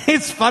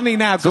 It's funny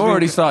now. It's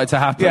already started to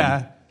happen.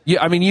 Yeah.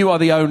 I mean, you are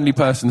the only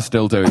person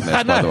still doing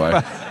this, by the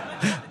way.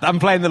 I'm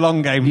playing the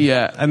long game.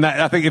 Yeah. And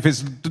I think if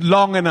it's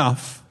long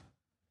enough,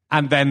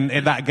 and then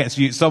that gets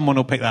you, someone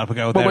will pick that up and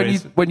go, but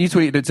when you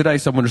tweeted it today,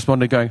 someone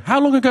responded going, how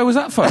long ago was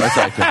that photo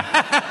taken?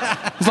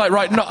 It's like,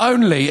 right, not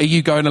only are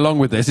you going along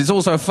with this, it's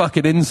also a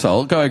fucking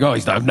insult going,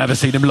 I've never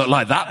seen him look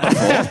like that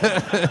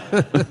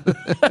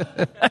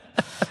before.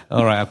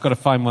 All right, I've got to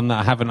find one that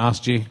I haven't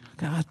asked you.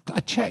 I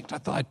checked. I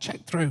thought I'd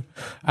checked through.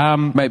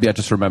 Maybe I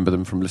just remember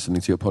them from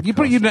listening to your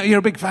podcast. You're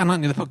a big fan,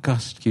 aren't you, the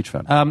podcast? Huge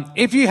fan.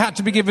 If you had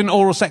to be given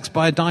oral sex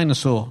by a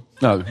dinosaur...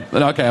 No.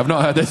 Okay, I've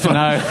not heard this one.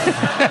 No.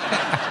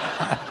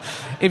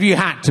 If you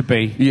had to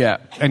be... Yeah.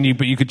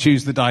 But you could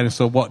choose the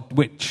dinosaur,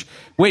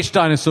 which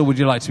dinosaur would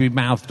you like to be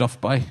mouthed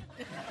off by?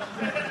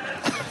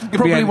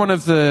 Probably one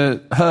of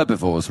the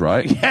herbivores,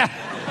 right? Yeah.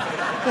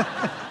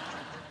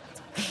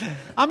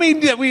 I mean,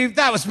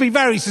 that must be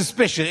very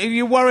suspicious. Are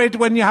you worried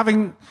when you're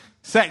having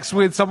sex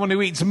with someone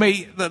who eats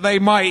meat that they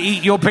might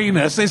eat your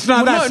penis? It's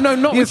not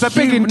not it's a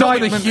big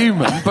indictment. Not with a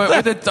human,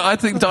 but I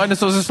think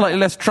dinosaurs are slightly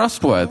less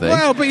trustworthy.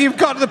 Well, but you've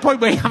got to the point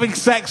where you're having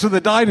sex with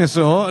a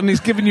dinosaur and he's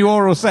giving you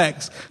oral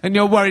sex and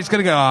you're worried he's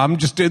going to go, I'm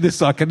just doing this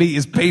so I can eat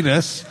his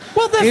penis.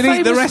 Well, they're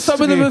famous.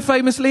 Some of them are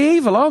famously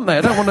evil, aren't they?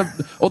 I don't want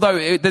to...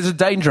 Although there's a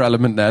danger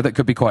element there that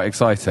could be quite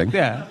exciting.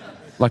 Yeah.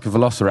 Like a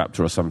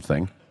velociraptor or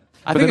something.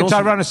 I think a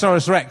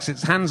Tyrannosaurus Rex,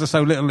 its hands are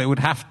so little it would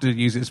have to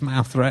use its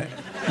mouth, right?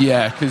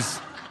 Yeah, because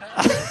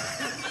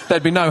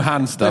there'd be no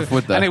hand stuff,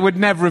 would there? And it would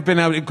never have been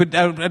able... a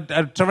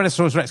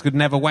Tyrannosaurus Rex could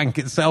never wank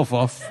itself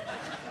off.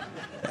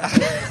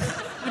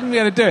 Wouldn't be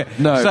able to do it.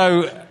 No.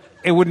 So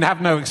it wouldn't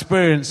have no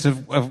experience of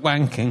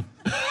wanking.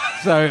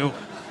 So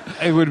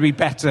it would be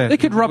better... It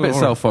could rub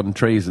itself on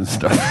trees and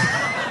stuff.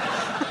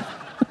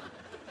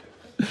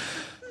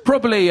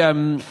 Probably,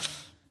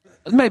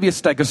 maybe a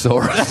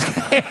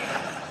Stegosaurus.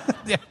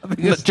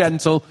 Yeah,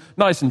 gentle,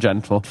 nice and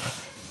gentle.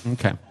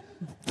 Okay.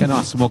 Going to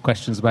ask some more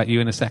questions about you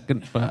in a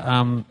second, but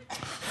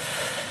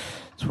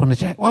just want to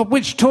check. Well,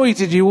 which toy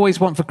did you always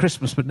want for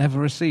Christmas but never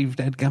received,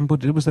 Ed Gamble?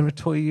 Was there a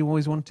toy you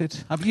always wanted?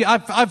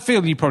 I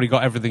feel you probably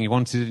got everything you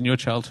wanted in your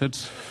childhood.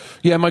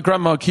 Yeah, my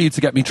grandma queued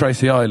to get me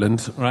Tracy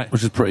Island, right,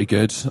 which is pretty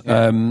good.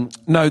 Yeah.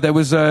 No, there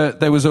was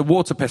a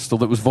water pistol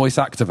that was voice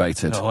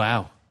activated. Oh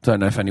wow. Don't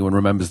know if anyone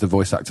remembers the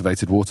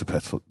voice-activated water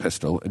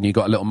pistol, and you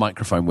got a little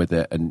microphone with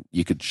it, and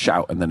you could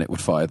shout, and then it would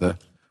fire the...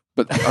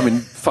 But, I mean,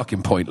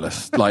 fucking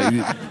pointless. Like,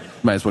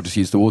 may as well just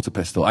use the water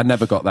pistol. I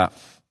never got that.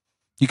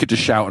 You could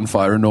just shout and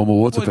fire a normal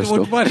water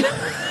pistol.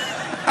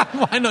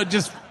 Why not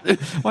just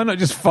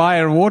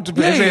fire a water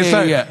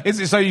pistol?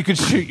 Is it so you could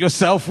shoot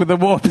yourself with a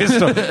water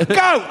pistol? Go!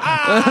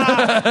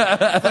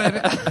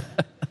 Ah!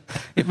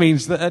 It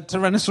means that a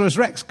Tyrannosaurus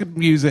Rex could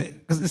use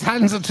it, because his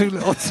hands are too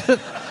little to...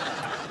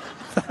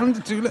 Hands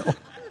are too little.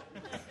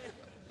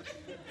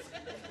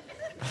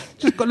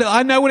 Just got little.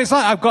 I know what it's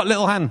like. I've got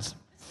little hands.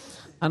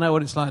 I know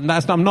what it's like. And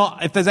I'm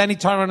not. If there's any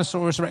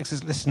Tyrannosaurus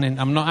Rexes listening,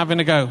 I'm not having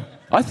a go.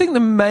 I think the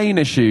main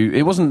issue,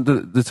 it wasn't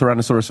that the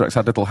Tyrannosaurus Rex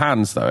had little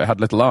hands, though. It had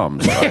little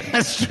arms. Right?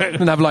 That's true. It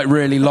didn't have like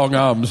really long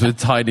arms with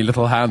tiny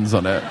little hands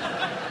on it.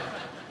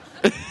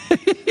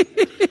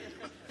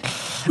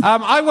 I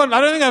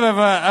don't think I've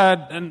ever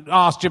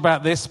asked you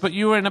about this, but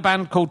you were in a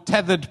band called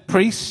Tethered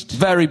Priest.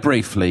 Very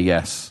briefly,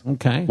 yes.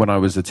 Okay. When I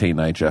was a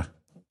teenager.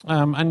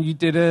 And you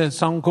did a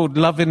song called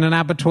Love in an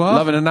Abattoir.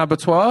 Love in an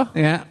Abattoir.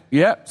 Yeah.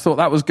 Yeah, thought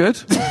that was good.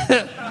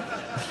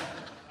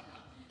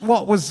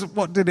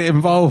 What did it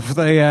involve,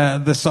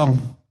 the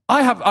song?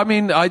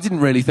 I didn't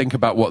really think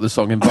about what the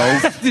song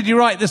involved. Did you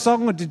write the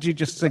song or did you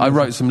just sing I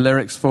wrote some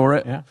lyrics for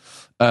it. Yeah.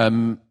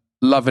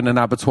 Love in an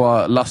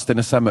abattoir, lust in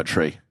a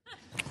cemetery.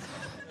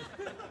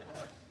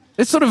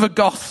 It's sort of a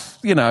goth,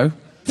 a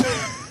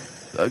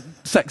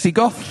sexy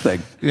goth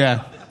thing.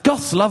 Yeah.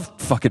 Goths love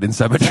fucking in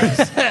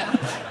cemeteries.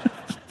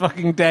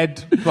 Fucking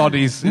dead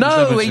bodies.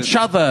 No, each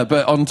other,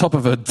 but on top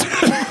of a...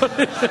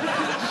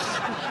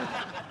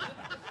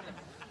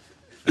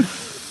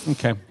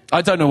 Okay.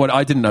 I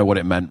didn't know what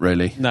it meant,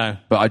 really. No.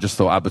 But I just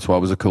thought abattoir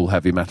was a cool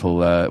heavy metal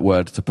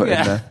word to put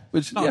in there.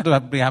 Which, not to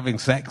be having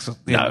sex.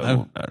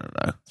 No.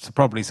 It's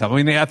probably something.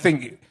 I mean, I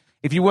think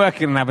if you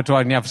work in an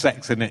abattoir and you have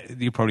sex in it,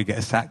 you probably get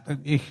a sack,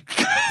 don't you?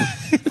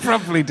 You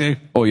probably do.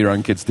 Or your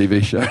own kids'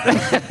 TV show.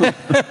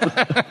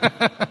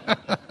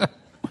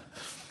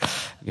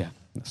 Yeah,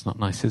 that's not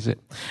nice, is it?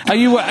 Are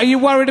you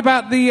worried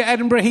about the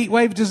Edinburgh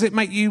heatwave? Does it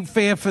make you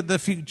fear for the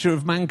future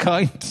of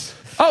mankind?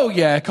 Oh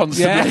yeah,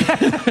 constantly.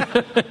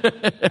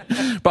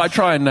 Yeah. But I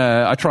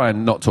try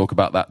and not talk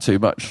about that too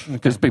much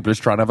because people are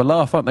just trying to have a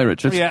laugh, aren't they,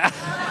 Richard? Yeah.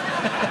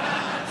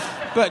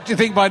 But do you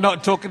think by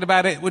not talking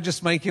about it, we're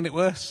just making it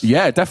worse?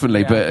 Yeah,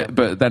 definitely. Yeah,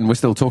 but then we're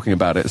still talking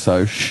about it.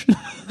 So.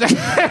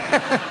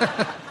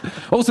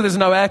 Also, there's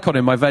no aircon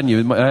in my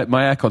venue. My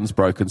aircon's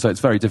broken, so it's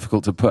very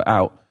difficult to put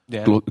out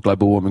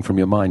global warming from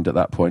your mind at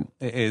that point.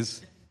 It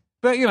is.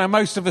 But,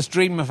 most of us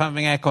dream of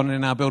having aircon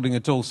in our building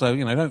at all, so,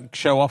 don't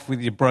show off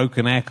with your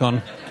broken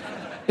aircon.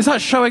 Is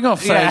that showing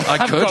off saying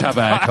I could have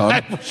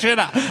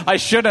aircon? I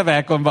should have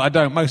aircon, but I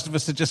don't. Most of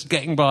us are just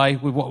getting by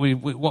with what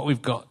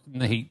we've got in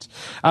the heat.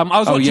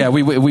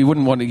 We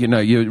wouldn't want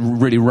to, you're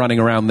really running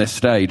around this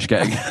stage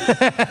getting...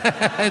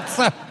 It's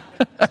so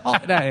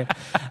hot now.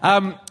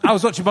 I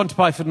was watching Monty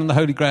Python and the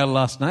Holy Grail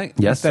last night.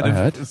 Yes, instead I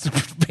heard.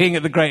 of being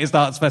at the greatest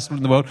arts festival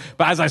in the world.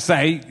 But as I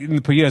say, in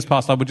the years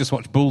past, I would just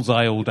watch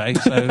Bullseye all day.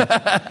 So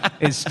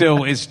it's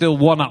still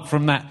one up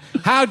from that.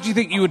 How do you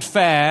think you would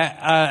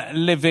fare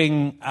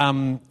living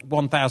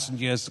 1,000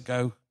 years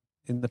ago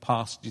in the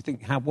past? Do you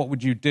think what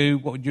would you do?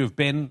 What would you have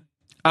been?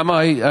 Am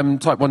I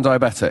type 1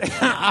 diabetic?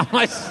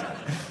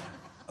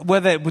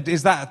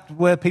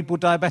 Were people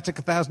diabetic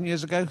 1,000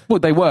 years ago? Well,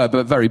 they were,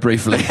 but very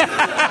briefly.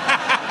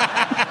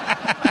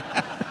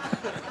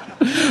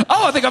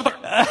 I think I'm...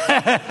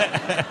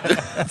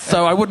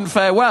 So I wouldn't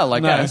fare well, I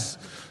guess.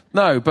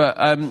 No, but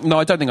no,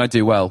 I don't think I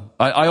do well.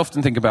 I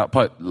often think about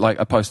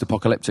a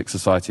post-apocalyptic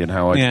society and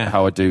how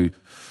I do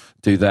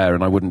there,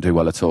 and I wouldn't do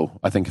well at all.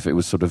 I think if it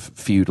was sort of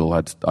feudal,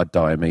 I'd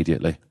die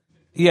immediately.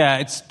 Yeah,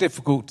 it's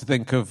difficult to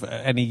think of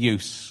any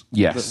use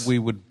that we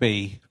would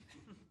be.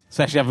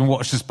 Especially having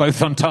watched us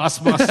both on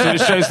Taskmaster, it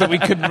shows that we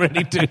couldn't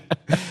really do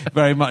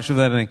very much with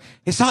anything.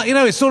 It's like,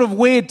 it's sort of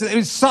weird.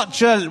 It's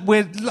such a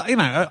weird,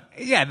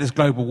 there's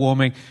global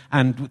warming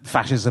and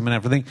fascism and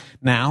everything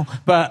now,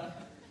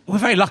 but we're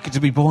very lucky to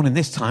be born in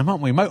this time,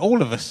 aren't we?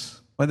 All of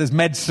us, where there's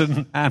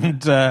medicine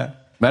and...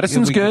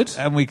 Medicine's good.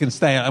 And we can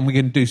stay and we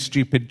can do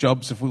stupid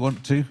jobs if we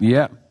want to.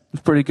 Yeah,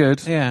 it's pretty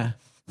good. Yeah.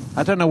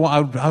 I don't know what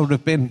I would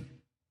have been.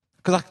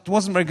 Because I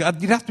wasn't very good.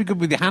 You'd have to be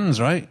good with your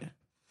hands, right?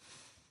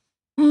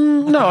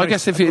 No, I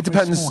guess it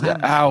depends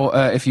how,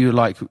 if you're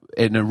like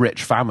in a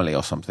rich family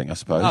or something, I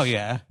suppose. Oh,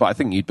 yeah. But I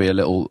think you'd be a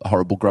little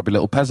horrible, grubby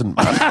little peasant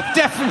man. I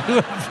definitely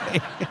would be.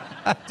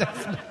 I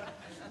definitely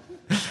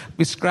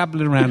be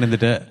scrabbling around in the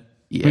dirt,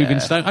 moving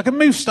stones. I can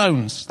move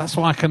stones. That's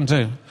what I can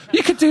do.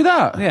 You could do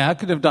that. Yeah, I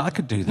could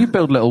do that. You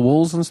build little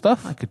walls and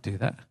stuff. I could do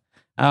that.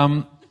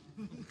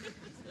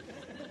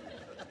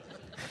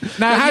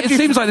 Now, it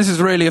seems like this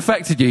has really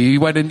affected you. You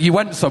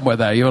went somewhere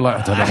there. You were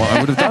like, I don't know what I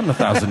would have done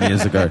 1,000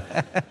 years ago.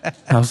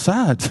 How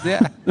sad.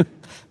 Yeah.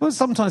 Well,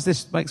 sometimes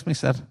this makes me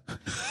sad.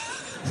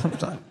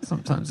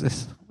 Sometimes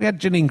this. We had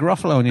Janine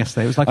Garofalo on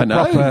yesterday. It was like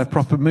a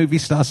proper movie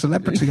star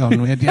celebrity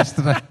on we had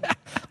yesterday.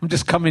 I'm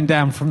just coming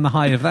down from the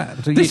high of that.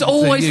 This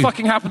always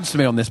fucking happens to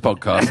me on this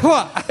podcast.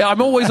 What?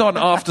 I'm always on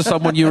after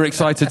someone you were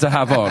excited to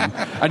have on,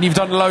 and you've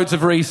done loads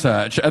of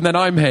research, and then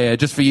I'm here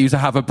just for you to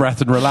have a breath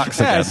and relax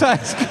again. Yeah, so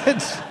it's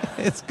good.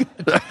 It's good.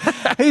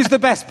 Who's the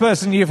best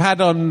person you've had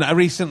on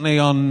recently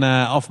on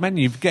Off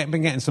Menu? You've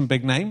been getting some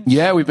big names?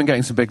 Yeah, we've been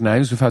getting some big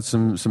names. We've had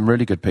some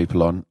really good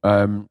people on.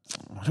 I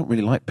don't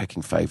really like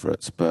picking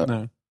favourites, but...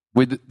 No.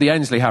 With the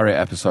Ainsley Harriott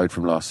episode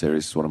from last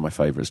series is one of my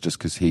favourites, just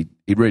because he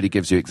really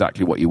gives you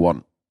exactly what you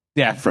want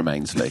from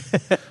Ainsley.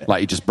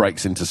 Like, he just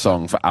breaks into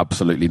song for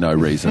absolutely no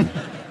reason.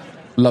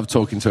 Love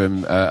talking to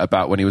him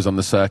about when he was on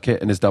the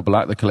circuit in his double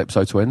act, the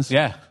Calypso Twins.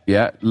 Yeah.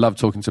 Yeah, love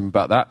talking to him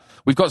about that.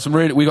 We got some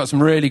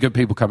really good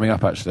people coming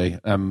up, actually.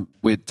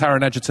 With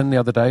Taron Egerton the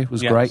other day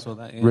was great. I saw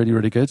that, Really,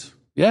 really good.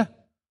 Yeah.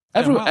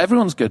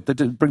 Everyone's good. They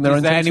did bring their own.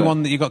 Is there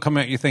anyone that you got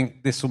coming out you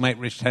think this will make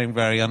Rich Herring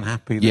very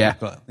unhappy? Yeah.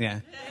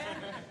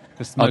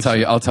 I'll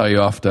tell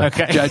you after.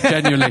 Okay.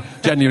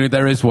 Genuinely,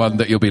 there is one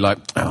that you'll be like,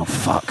 oh,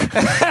 fuck.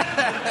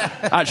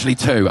 Actually,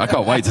 two. I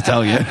can't wait to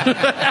tell you.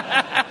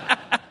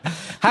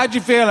 How do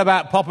you feel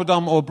about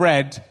poppadom or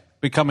bread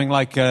becoming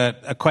like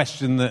a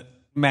question that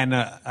men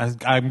are,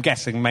 I'm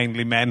guessing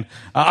mainly men,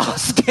 are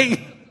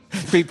asking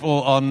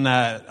people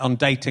on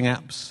dating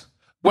apps?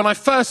 When I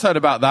first heard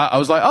about that, I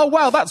was like, oh,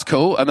 wow, that's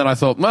cool. And then I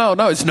thought, no,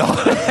 it's not.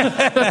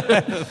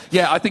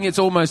 Yeah, I think it's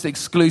almost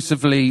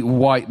exclusively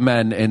white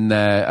men in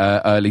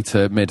their early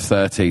to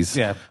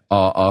mid-30s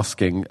are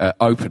asking,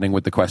 opening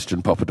with the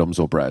question, poppadoms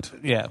or bread?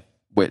 Yeah.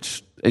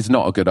 Which is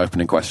not a good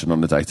opening question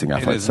on the dating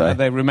app, I'd say. Are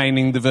they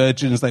remaining the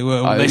virgins they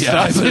were when they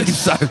started? I believe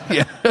so,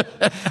 yeah.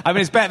 I mean,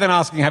 it's better than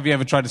asking, have you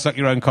ever tried to suck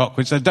your own cock?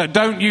 Which says,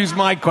 don't use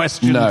my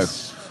questions. No.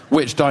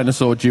 Which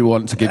dinosaur do you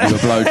want to give you a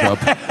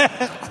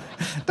blowjob?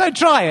 Don't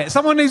try it.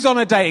 Someone who's on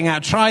a dating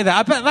app, try that.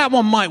 I bet that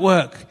one might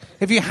work.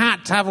 If you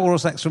had to have oral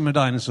sex from a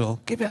dinosaur,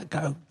 give it a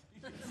go.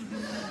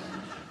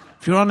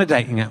 If you're on a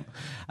dating app,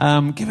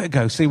 give it a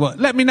go. See what.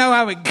 Let me know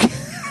how it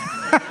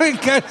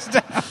goes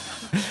down.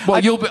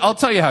 Well, I'll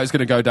tell you how it's going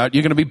to go down.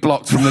 You're going to be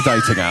blocked from the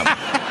dating app.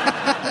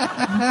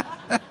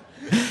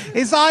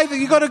 It's either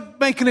you've got to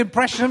make an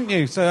impression, haven't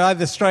you? So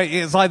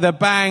it's either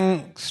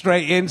bang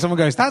straight in. Someone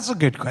goes, "That's a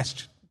good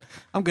question.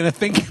 I'm going to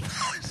think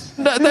about it."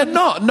 No, they're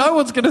not. No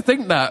one's going to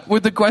think that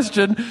with the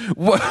question,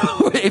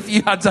 if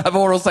you had to have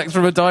oral sex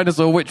from a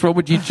dinosaur, which one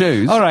would you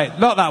choose? All right,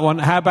 not that one.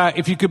 How about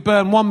if you could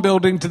burn one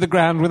building to the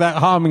ground without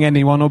harming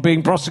anyone or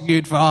being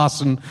prosecuted for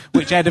arson,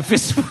 which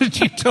edifice would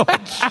you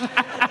torch?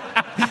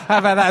 How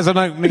about that as an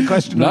opening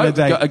question on the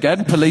day?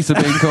 Again, police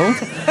are being called.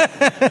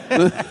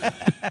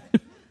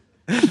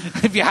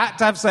 If you had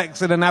to have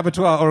sex in an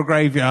abattoir or a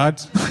graveyard,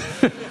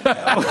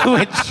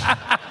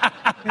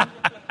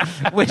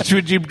 which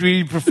would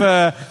you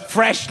prefer,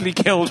 freshly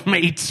killed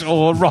meat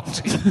or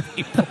rotting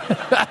people?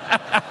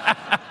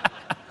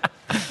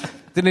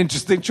 It's an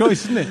interesting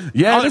choice, isn't it?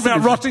 Yeah.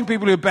 About rotting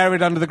people who are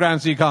buried under the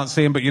ground so you can't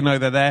see them, but you know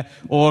they're there,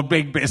 or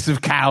big bits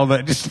of cow that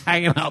are just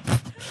hanging up.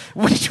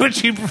 Which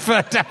would you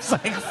prefer to have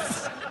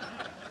sex?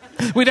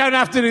 We don't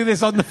have to do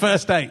this on the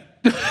first date.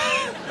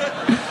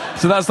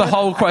 So that's the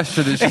whole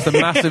question. It's just a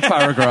massive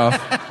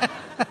paragraph.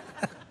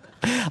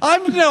 All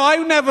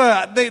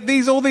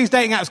these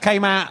dating apps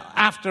came out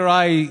after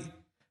I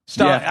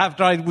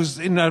was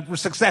in a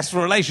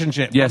successful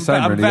relationship. Yes,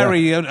 I'm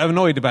very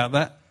annoyed about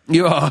that.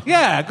 You are?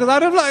 Yeah, because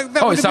I'd have like...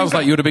 It sounds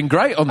like you would have been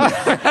great on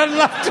that. I'd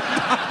love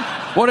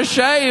to. What a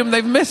shame,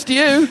 they've missed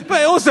you.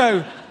 But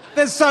also,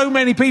 there's so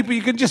many people,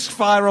 you can just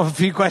fire off a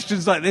few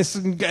questions like this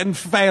and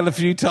fail a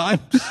few times.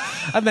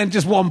 And then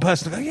just one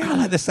person go, yeah, I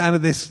like the sound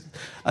of this.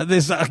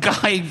 There's a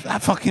guy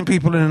fucking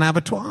people in an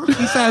abattoir.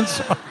 He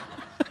sounds...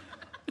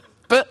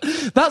 But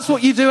that's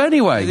what you do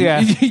anyway.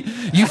 Yeah.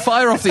 You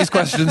fire off these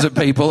questions at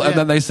people and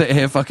then they sit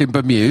here fucking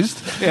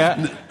bemused.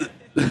 Yeah.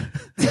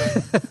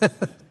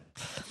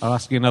 I'll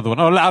ask you another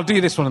one. I'll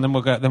do this one and then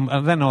we'll go.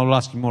 Then I'll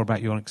ask you more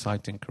about your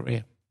exciting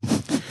career.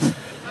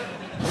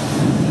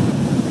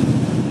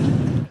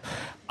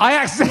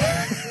 I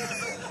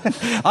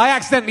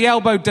accidentally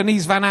elbowed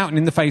Denise Van Outen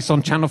in the face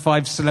on Channel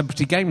 5's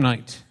Celebrity Game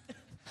Night.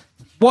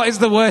 What is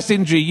the worst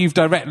injury you've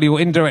directly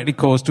or indirectly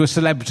caused to a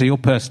celebrity or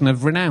person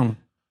of renown?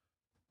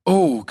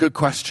 Oh, good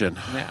question.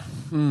 Yeah.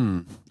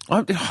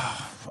 I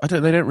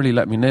don't. They don't really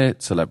let me near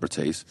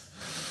celebrities.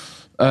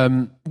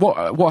 What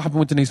happened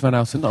with Denise Van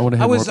Outen? I want to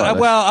hear more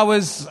about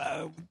this.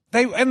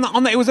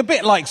 It was a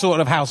bit like sort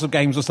of House of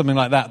Games or something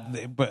like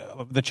that,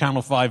 but the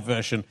Channel 5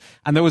 version.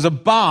 And there was a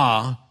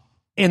bar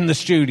in the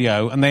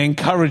studio, and they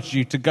encouraged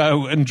you to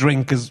go and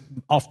drink as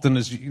often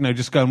as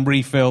just go and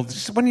refill.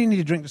 Just, when you need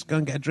a drink, just go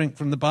and get a drink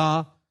from the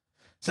bar.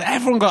 So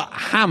everyone got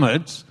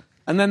hammered.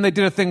 And then they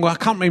did a thing where I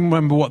can't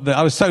remember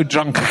I was so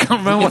drunk I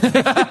can't remember what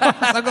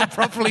I got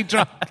properly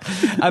drunk,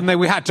 and then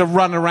we had to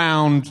run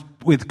around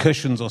with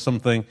cushions or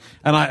something.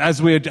 And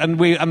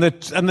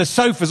the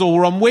sofas all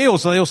were on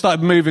wheels, so they all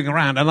started moving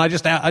around. And I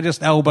just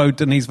elbowed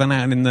Denise Van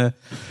Outen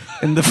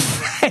in the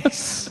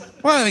face.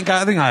 Well, I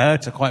think I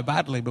hurt her quite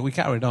badly, but we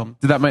carried on.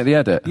 Did that make the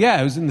edit?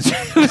 Yeah, it was in the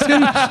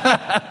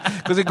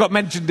because it got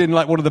mentioned in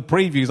like one of the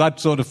previews.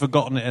 I'd sort of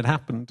forgotten it had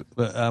happened,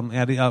 but I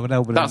would elbow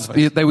her in the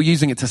face. They were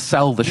using it to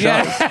sell the show.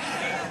 Yeah.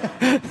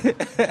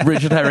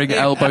 Richard Herring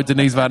elbowed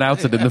Denise Van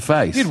Outen in the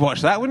face. You'd watch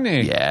that, wouldn't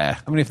you? Yeah.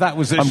 I mean, if that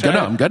was I'm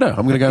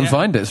gonna go and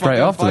find it straight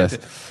after this.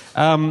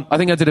 I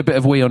think I did a bit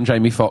of wee on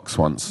Jamie Foxx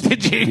once.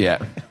 Did you?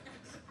 Yeah.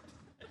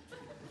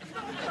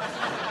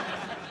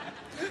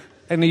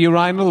 In a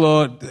urinal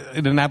or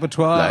in an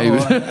abattoir? No,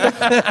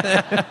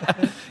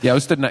 yeah, I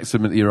was stood next to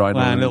him at the urinal.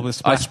 Wow, a little bit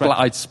splash.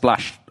 I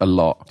splash a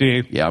lot. Do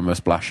you? Yeah, I'm a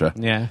splasher.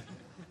 Yeah.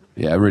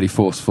 Yeah, a really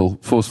forceful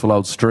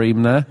old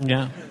stream there.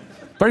 Yeah.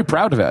 Very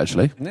proud of it,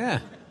 actually. Yeah.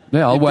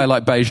 Yeah, I'll wear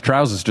like beige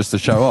trousers just to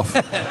show off.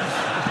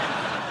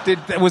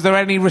 Was there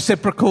any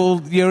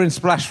reciprocal urine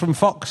splash from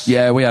Fox?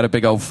 Yeah, we had a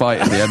big old fight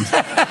at the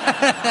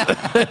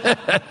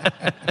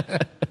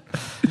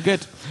end.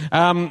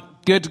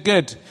 Good.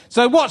 Good.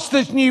 So what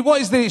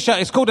is the show?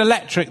 It's called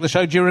Electric, the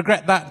show. Do you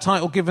regret that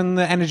title given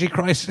the energy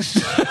crisis?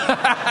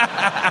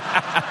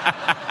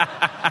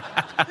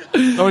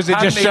 Or is it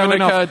just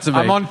showing off? To me.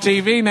 I'm on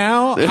TV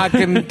now. I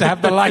can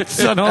have the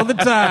lights on all the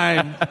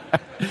time.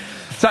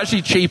 It's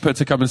actually cheaper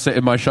to come and sit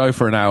in my show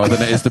for an hour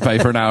than it is to pay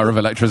for an hour of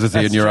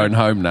electricity in your own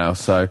home now.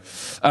 So,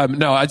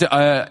 no,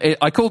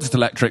 I called it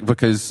Electric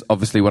because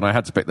obviously when I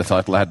had to pick the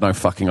title, I had no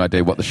fucking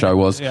idea what the show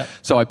was. Yeah.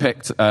 So I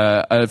picked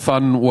a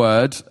fun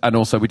word, and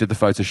also we did the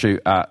photo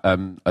shoot at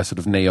a sort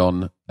of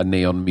neon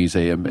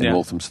museum in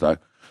Walthamstow.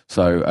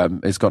 So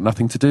it's got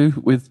nothing to do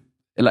with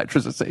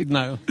electricity.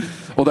 No.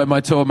 Although my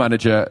tour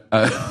manager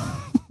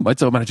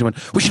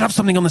went, we should have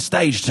something on the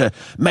stage to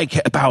make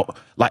it about,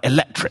 like,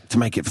 electric, to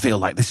make it feel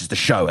like this is the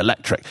show,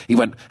 Electric. He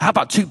went, how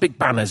about 2 big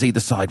banners either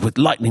side with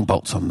lightning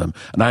bolts on them?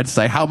 And I had to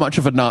say, how much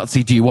of a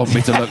Nazi do you want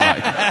me to look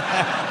like?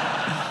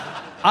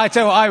 I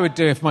tell you what I would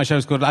do if my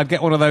show's called. I'd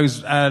get one of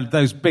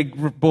those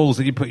big balls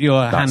that you put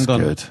your hand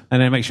on. Good.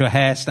 And then it makes your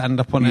hair stand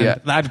up on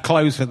it. I'd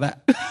close for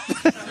that.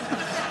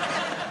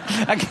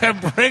 I go,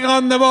 bring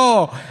on the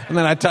ball. And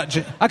then I touch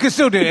it. I could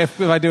still do it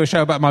if I do a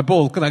show about my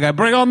ball. Can I go,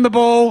 bring on the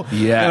ball?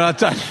 Yeah. And I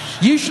touch.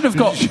 You should have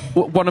got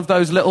one of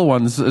those little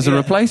ones as a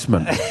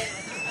replacement.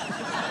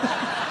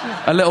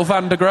 A little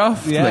Van de Graaff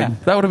thing.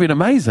 That would have been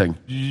amazing.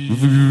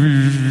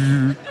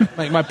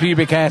 Make my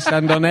pubic hair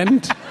stand on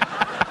end.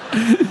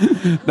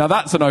 Now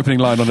that's an opening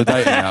line on a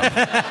dating app.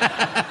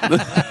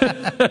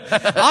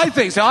 I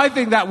think so. I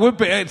think that would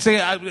be.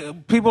 See,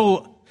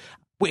 people...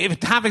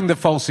 If having the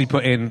falsie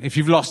put in, if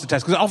you've lost the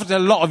test, because often a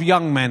lot of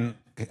young men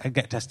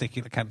get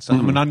testicular cancer.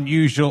 I'm an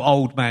unusual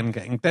old man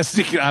getting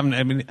testicular.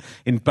 I mean,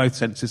 in both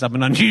senses, I'm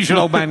an unusual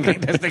old man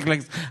getting testicular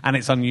cancer, and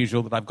it's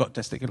unusual that I've got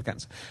testicular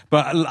cancer.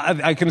 But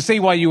I can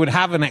see why you would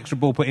have an extra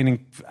ball put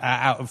in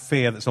out of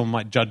fear that someone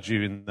might judge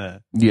you in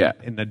the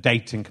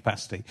dating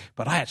capacity.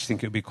 But I actually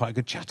think it would be quite a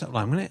good chat-up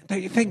line, wouldn't it?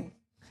 Don't you think?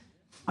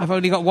 I've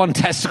only got one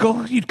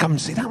testicle. You'd come and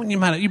see that when you're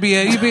mad.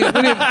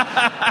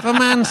 If a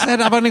man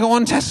said, I've only got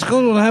one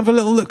testicle, and have a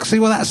little look, see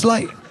what that's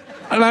like.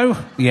 Hello?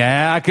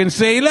 Yeah, I can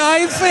see. Look,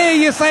 I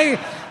see.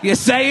 You're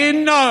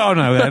saying no. Oh,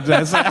 no.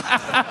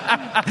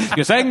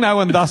 You're saying no,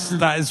 and thus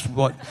that is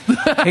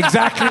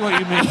exactly what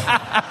you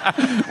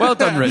mean. Well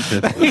done,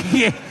 Richard.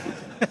 Yeah.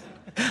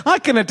 I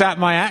can adapt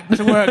my act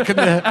to work in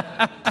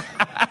the...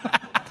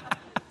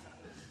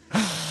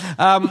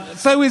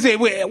 So is it?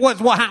 What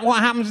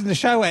happens in the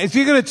show?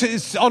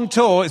 It's on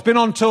tour. It's been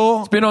on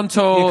tour. It's been on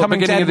tour. You're coming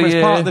beginning to of the Edinburgh year.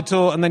 as part of the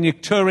tour, and then you're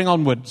touring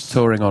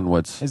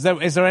onwards. Is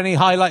there any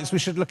highlights we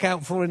should look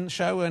out for in the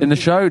show? In the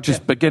show,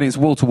 just beginning. It's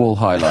wall-to-wall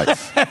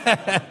highlights.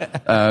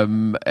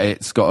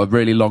 It's got a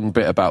really long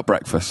bit about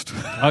breakfast.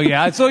 Oh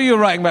yeah, I saw you were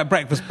writing about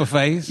breakfast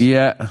buffets.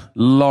 Yeah,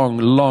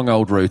 long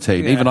old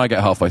routine. Yeah. Even I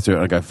get halfway through it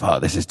and I go,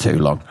 fuck, this is too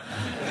long.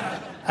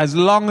 As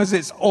long as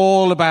it's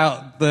all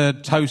about the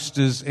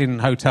toasters in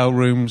hotel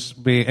rooms,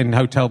 in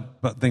hotel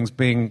things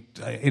being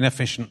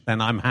inefficient, then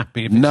I'm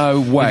happy.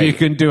 No way. If you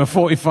can do a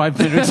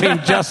 45-minute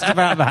routine just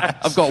about that.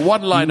 I've got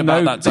one line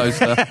about that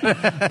toaster.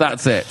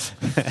 That's it.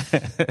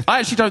 I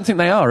actually don't think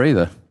they are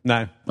either.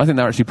 No. I think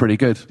they're actually pretty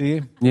good. Do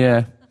you?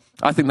 Yeah.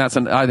 I think it's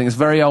a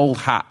very old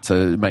hat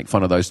to make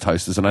fun of those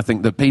toasters, and I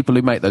think the people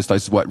who make those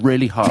toasters work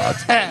really hard.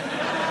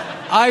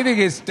 I think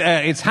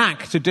it's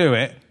hack to do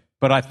it.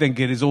 But I think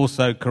it is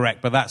also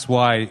correct, but that's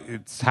why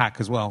it's hack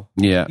as well.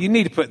 Yeah. You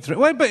need to put it through.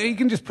 Well, but you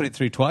can just put it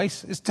through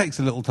twice. It takes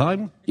a little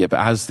time. Yeah, but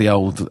as the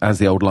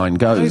old line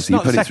goes, you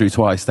put it through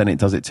twice, then it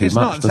does it too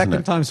much, doesn't it?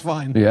 Second time's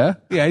fine. Yeah?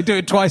 Yeah, you do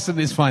it twice and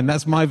it's fine.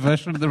 That's my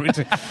version of the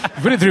routine. You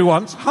put it through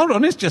once, hold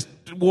on, it's just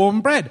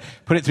warm bread.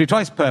 Put it through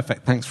twice,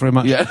 perfect. Thanks very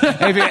much. Yeah.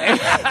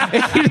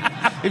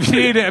 If you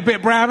need it a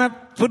bit browner,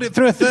 put it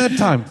through a third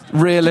time.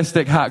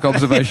 Realistic hack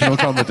observational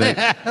comedy.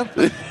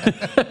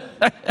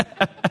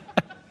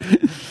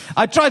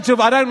 I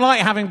don't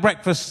like having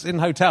breakfast in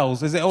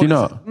hotels. Is it? Do you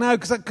not? No,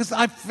 because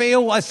I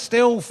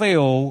still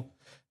feel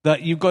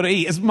that you've got to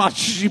eat as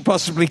much as you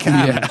possibly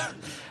can.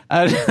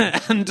 Yeah.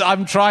 And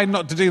I'm trying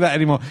not to do that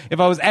anymore. If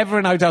I was ever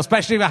in a hotel,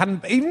 especially if I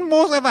hadn't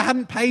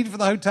paid for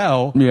the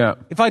hotel. Yeah.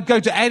 If I'd go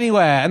to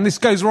anywhere, and this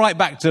goes right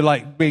back to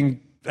like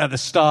being at the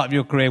start of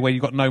your career where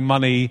you've got no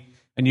money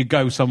and you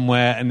go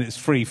somewhere and it's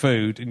free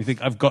food and you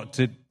think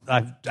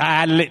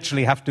I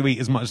literally have to eat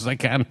as much as I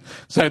can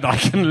so that I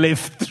can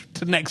live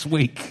to next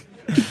week.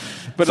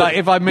 But so like,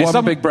 if I miss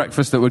one big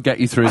breakfast that would get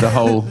you through the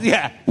whole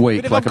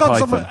week, like a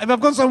python. If I've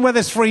gone somewhere where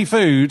there's free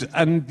food,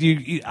 and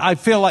I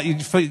feel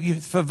like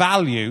for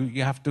value,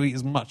 you have to eat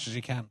as much as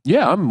you can.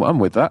 Yeah, I'm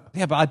with that.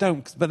 Yeah, but I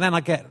don't. But then I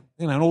get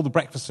and all the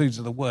breakfast foods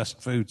are the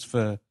worst foods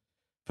for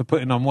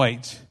putting on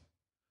weight.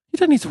 You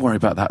don't need to worry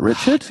about that,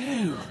 Richard.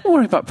 Don't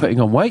worry about putting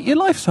on weight. Your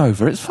life's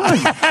over. It's fine.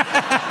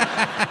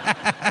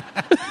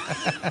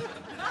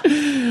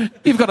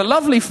 You've got a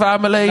lovely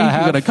family. You've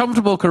got a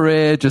comfortable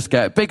career. Just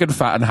get big and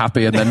fat and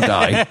happy and then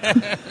die.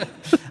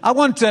 I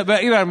want to,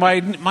 but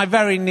my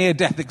very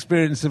near-death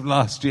experience of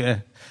last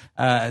year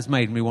has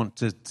made me want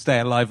to stay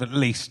alive at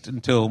least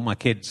until my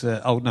kids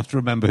are old enough to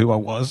remember who I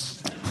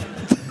was.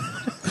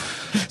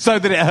 So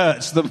that it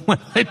hurts them when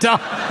they die.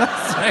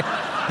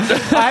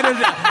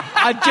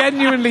 I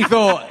genuinely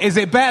thought, is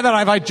it better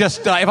that if I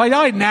just die? If I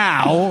die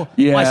now,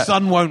 my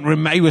son won't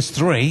remember. He was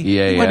 3.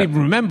 He won't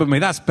even remember me.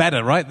 That's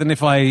better, right? Than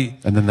if I...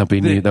 And then there'll be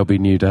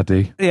new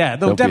daddy. Yeah,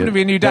 there'll definitely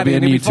be a new daddy.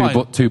 There'll be a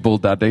new two-ball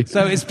daddy.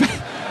 So it's...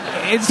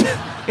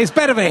 It's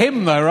better for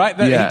him, though, right?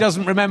 That Yeah. he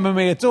doesn't remember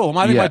me at all.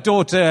 I think Yeah. my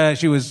daughter,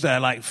 she was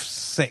like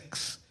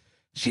 6.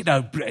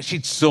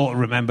 She'd sort of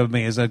remember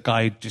me as a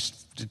guy who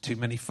just did too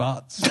many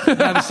farts.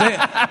 That's it.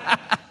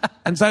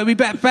 And so it'd be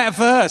better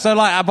for her. So,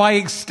 like, by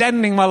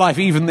extending my life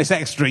even this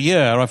extra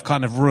year, I've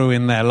kind of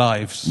ruined their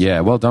lives. Yeah,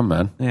 well done,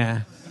 man.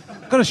 Yeah.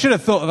 Should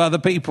have thought of other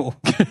people.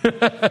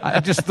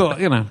 I just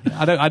thought,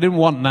 I didn't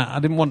want that. I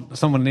didn't want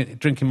someone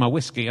drinking my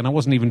whiskey, and I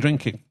wasn't even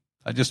drinking.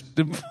 I've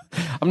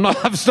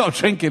stopped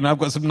drinking. I've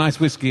got some nice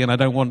whiskey, and I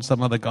don't want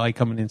some other guy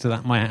coming into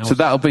my house. So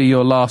that'll be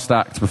your last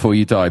act before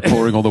you die,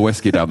 pouring all the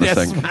whiskey down the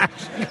sink.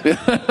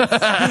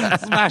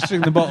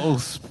 Smashing the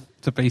bottles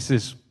to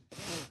pieces.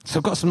 So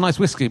I've got some nice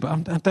whiskey,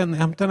 but I don't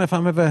know if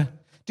I'm ever...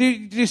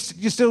 You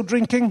still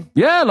drinking?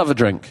 Yeah, I love a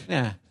drink.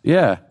 Yeah.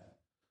 Yeah.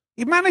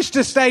 You managed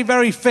to stay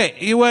very fit.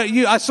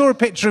 I saw a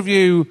picture of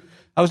you.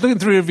 I was looking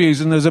through reviews,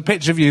 and there was a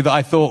picture of you that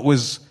I thought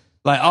was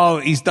like, oh,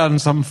 he's done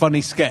some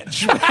funny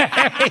sketch.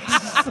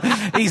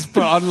 he's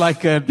put on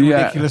like a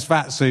ridiculous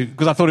fat suit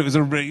because I thought it was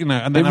and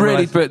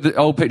then but the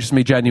old pictures of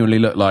me genuinely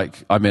look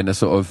like I'm in a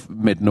sort of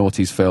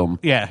mid-noughties film.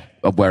 Yeah.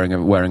 Of wearing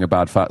a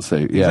bad fat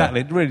suit. Yeah.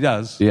 Exactly, it really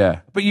does.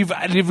 Yeah. But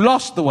you've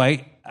lost the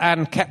weight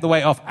and kept the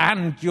weight off,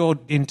 and your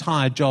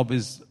entire job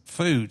is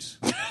food.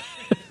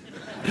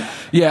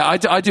 Yeah,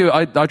 I do.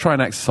 I try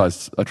and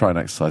exercise. I try and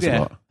exercise a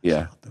lot.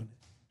 Yeah.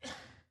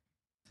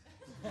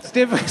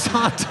 It's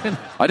hard to...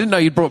 I didn't know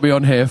you'd brought me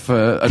on here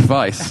for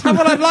advice.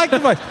 Well, I'd like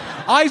advice.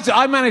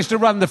 I managed to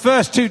run the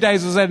first 2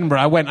 days of Edinburgh.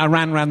 I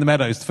ran around the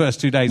meadows the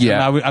first 2 days.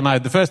 Yeah.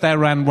 And the first day I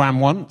ran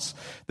once.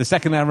 The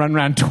second day I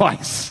ran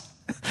twice.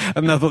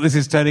 And I thought, this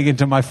is turning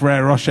into my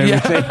Ferrero Rocher routine.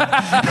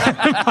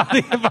 by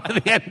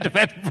the end of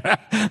Edinburgh,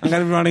 I'm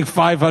going to be running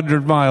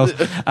 500 miles.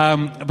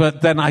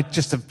 But then I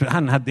just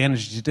hadn't had the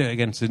energy to do it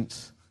again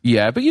since.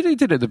 Yeah, but you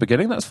did it at the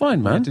beginning. That's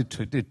fine, man.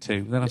 I did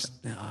too. Then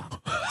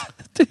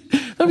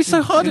Don't be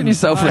so hard on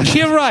yourself, Rich.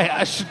 You're right.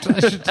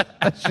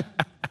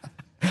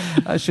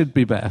 I should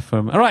be better for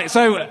him. All right,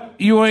 so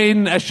you were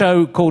in a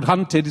show called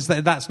Hunted.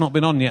 That's not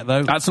been on yet,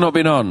 though? That's not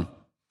been on.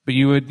 But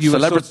you were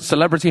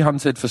Celebrity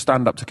Hunted for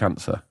Stand Up to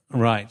Cancer.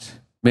 Right.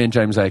 Me and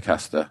James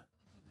Acaster.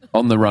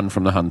 On the run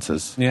from the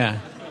hunters. Yeah.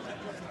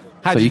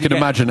 So you can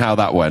imagine how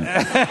that went.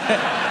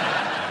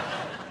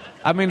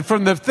 I mean,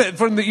 from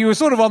the you were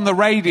sort of on the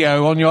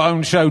radio on your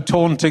own show,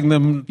 taunting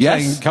them,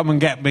 saying, "Come and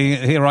get me,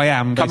 here I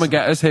am." Come and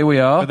get us, here we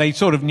are. But they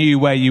sort of knew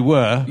where you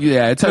were.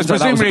 Yeah, it turns out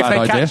that was a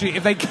bad idea.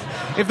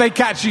 If they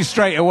catch you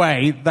straight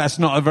away, that's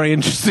not a very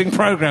interesting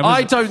program.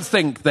 I don't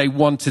think they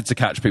wanted to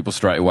catch people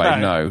straight away.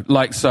 No.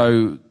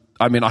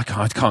 I mean, I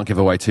can't give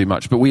away too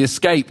much, but we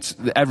escaped.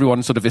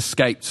 Everyone sort of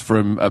escaped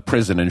from a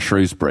prison in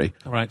Shrewsbury.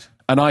 Right.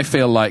 And I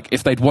feel like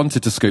if they'd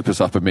wanted to scoop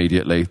us up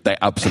immediately, they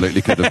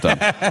absolutely could have done.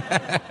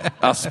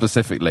 Us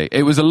specifically.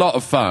 It was a lot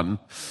of fun,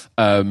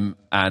 and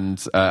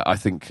I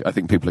think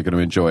people are going to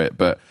enjoy it.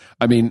 But,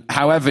 I mean,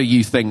 however good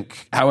you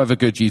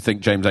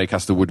think James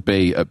Acaster would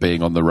be at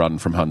being on the run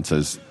from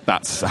hunters,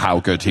 that's how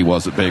good he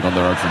was at being on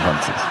the run from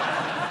hunters.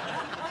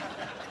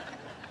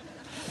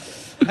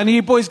 And are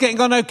you boys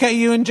getting on okay,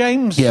 you and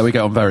James? Yeah, we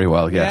get on very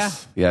well,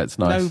 yes. Yeah, it's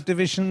nice. No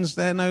divisions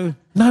there, no...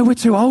 No, we're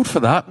too old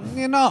for that.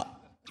 You're not.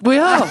 We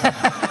are.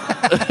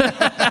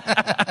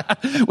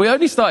 We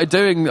only started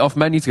doing Off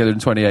Menu together in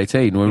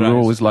 2018 when we were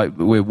always like,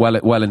 we're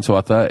well into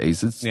our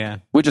 30s.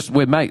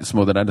 We're mates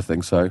more than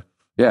anything, so,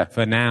 yeah.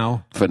 For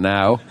now.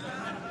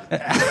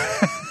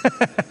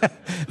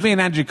 Me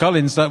and Andrew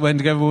Collins went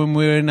together when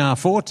we were in our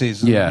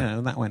 40s. Yeah.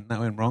 That went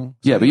wrong.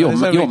 Yeah, but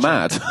you're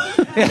mad.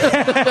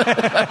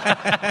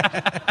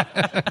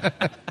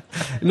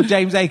 And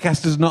James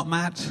Acaster's not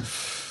mad?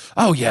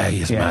 Oh, yeah,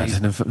 he is mad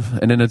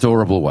in an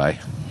adorable way.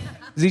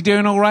 Is he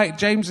doing all right,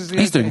 James?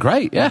 He's doing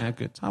great, yeah.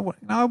 Good. I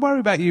worry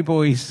about you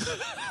boys.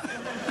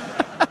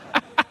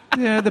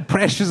 The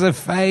pressures of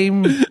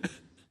fame.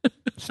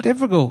 It's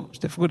difficult. It's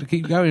difficult to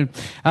keep going.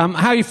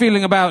 How are you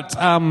feeling about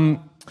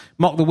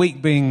Mock the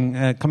Week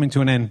being coming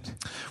to an end?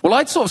 Well,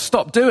 I'd sort of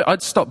stopped doing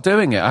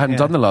it. I hadn't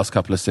done the last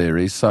couple of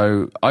series,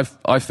 so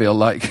I feel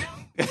like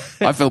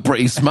I feel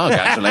pretty smug,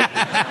 actually.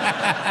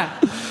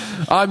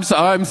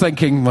 I'm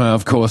thinking, well,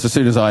 of course, as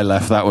soon as I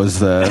left, that was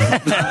the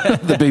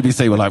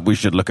BBC were like, we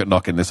should look at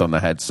knocking this on the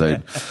head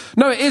soon.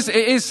 No, it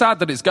is sad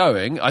that it's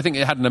going. I think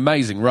it had an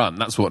amazing run.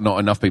 That's what not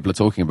enough people are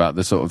talking about.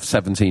 The sort of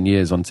 17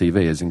 years on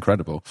TV is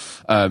incredible.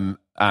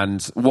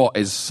 And what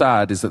is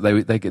sad is that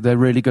they're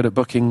really good at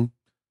booking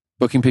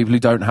people who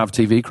don't have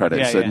TV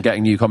credits and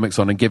getting new comics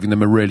on and giving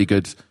them a really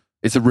good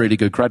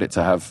credit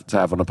to have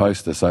on a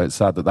poster. So it's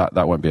sad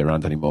that won't be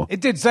around anymore.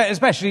 It did,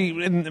 especially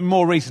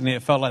more recently,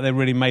 it felt like they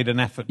really made an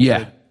effort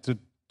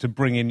to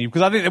bring in you.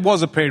 Because I think there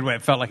was a period where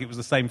it felt like it was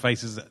the same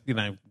faces,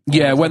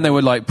 Yeah, when they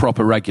were like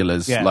proper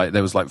regulars. Yeah. Like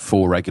there was like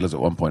 4 regulars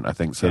at one point, I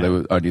think. So there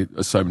were only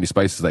so many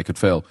spaces they could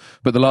fill.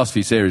 But the last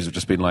few series have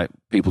just been like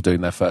people doing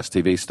their first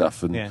TV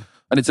stuff. And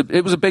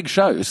it was a big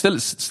show. It's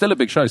still a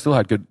big show. Still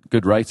had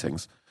good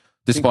ratings.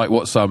 despite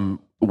what some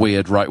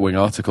weird right-wing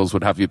articles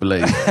would have you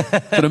believe.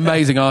 It's an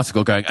amazing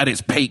article going, at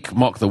its peak,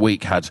 Mock the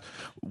Week had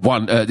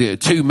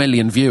 2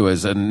 million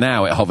viewers, and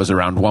now it hovers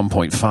around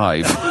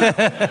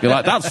 1.5. You're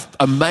like, that's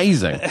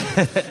amazing.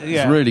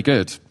 It's really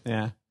good.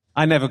 Yeah.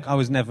 I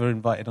was never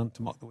invited on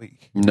to Mock the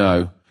Week.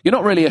 No. You're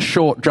not really a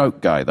short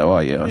joke guy, though,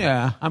 are you?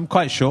 Yeah, I'm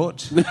quite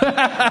short.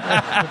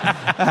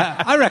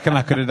 I reckon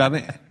I could have done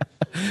it.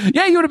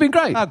 Yeah, you would have been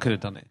great. I could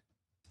have done it.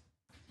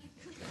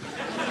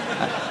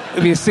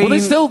 Have you seen...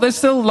 Well, there's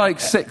still like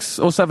 6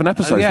 or 7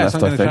 episodes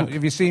left, I think.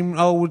 Have you seen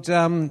old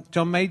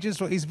John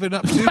Majors, what he's been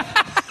up to?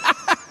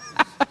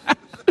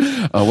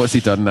 Oh, what's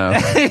he done now?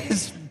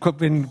 He's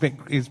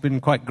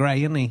been quite grey,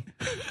 hasn't he?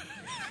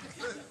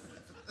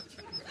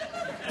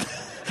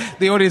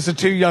 The audience are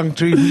too young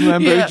to even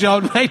remember who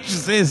John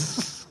Majors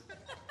is.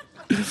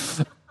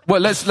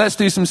 Well, let's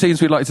do some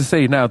scenes we'd like to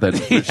see now then,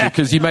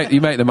 because you make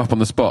them up on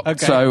the spot.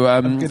 Okay, so,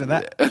 I'm good at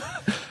that.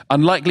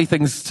 Unlikely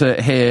things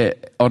to hear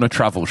on a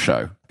travel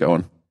show. Go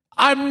on.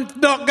 I'm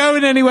not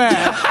going anywhere.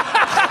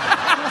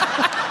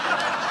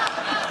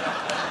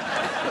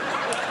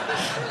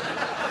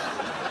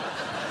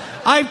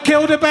 I've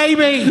killed a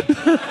baby.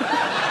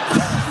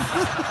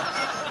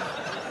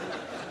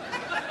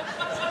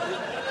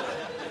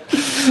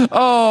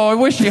 Oh, I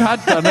wish you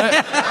had done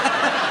it.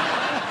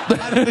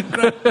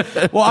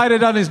 What I'd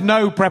have done is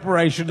no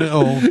preparation at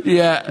all.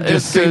 Yeah,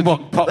 just see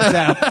what pops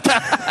out.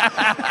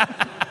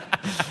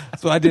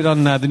 That's what I did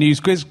on the news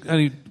quiz.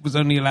 Was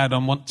only allowed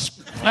on once.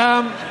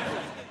 I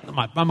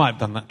might have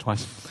done that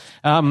twice.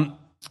 So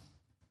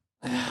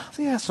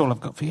yeah, that's all I've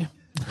got for you.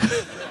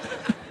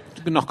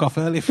 You can knock off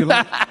early if you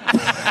like.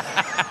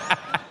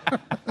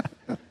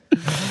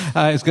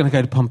 It's going to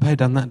go to Pompeii,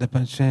 done that.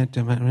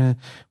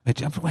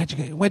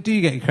 Where do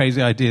you get your crazy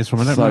ideas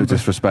from? I don't remember.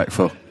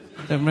 Disrespectful.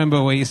 I don't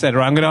remember what you said.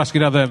 Right, I'm going to ask you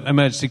another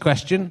emergency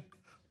question.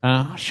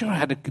 I'm sure I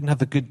had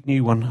another good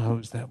new one. Oh,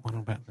 was that one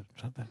about the...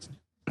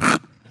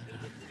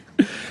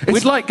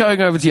 It's like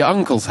going over to your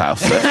uncle's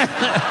house.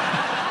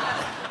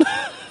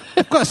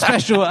 I've got a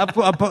special... I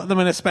put them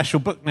in a special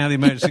book now, the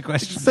emergency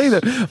questions. See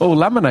them all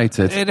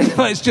laminated.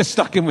 It's just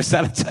stuck in with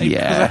sellotape.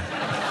 Yeah.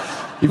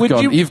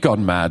 You've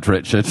gone mad,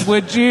 Richard.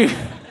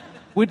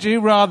 Would you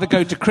rather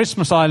go to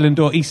Christmas Island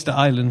or Easter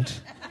Island?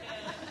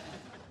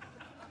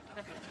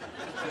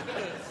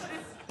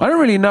 I don't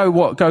really know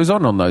what goes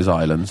on those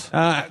islands.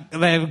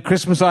 They have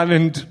Christmas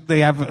Island, they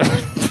have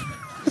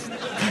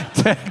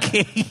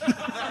turkey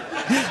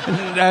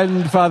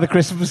and Father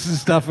Christmas and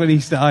stuff, and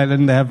Easter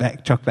Island they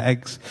have chocolate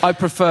eggs. I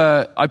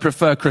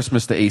prefer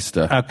Christmas to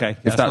Easter. Okay.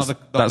 If that's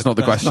not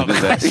the question,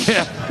 is it?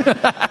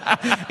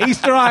 Yeah.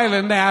 Easter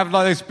Island, they have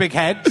like those big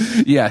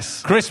heads.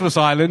 Yes. Christmas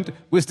Island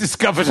was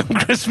discovered on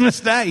Christmas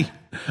Day.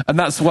 And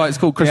that's why it's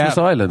called Christmas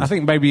Island. I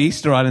think maybe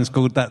Easter Island's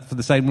called that for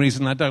the same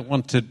reason. I don't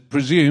want to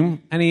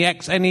presume.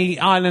 Any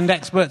island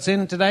experts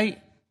in today?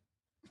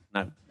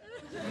 No.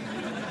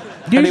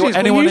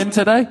 Anyone in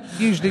today?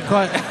 Usually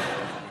quite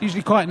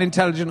an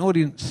intelligent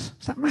audience.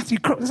 Is that Matthew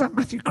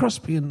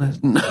Crosby in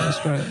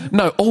Australia?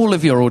 No, all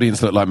of your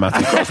audience look like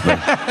Matthew Crosby.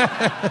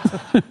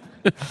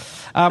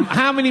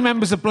 How many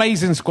members of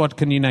Blazing Squad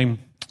can you name?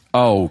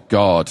 Oh,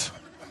 God.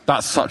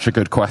 That's such a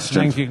good question.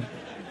 Thank you.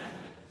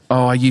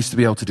 Oh, I used to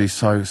be able to do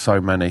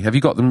so many. Have you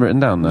got them written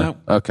down there? No.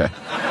 Okay.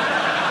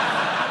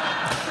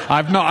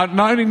 I've not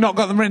only not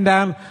got them written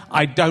down,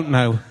 I don't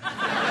know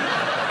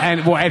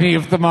what any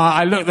of them are.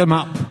 I look them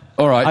up.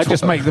 All right. I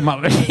just make them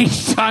up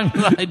each time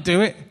that I do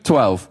it.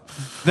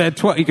 12. They're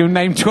 12. You can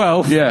name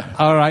 12? Yeah.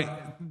 All right.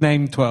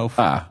 Name 12.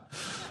 That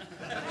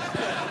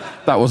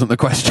wasn't the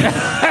question.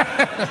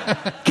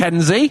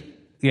 Kenzie?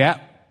 Yeah.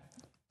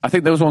 I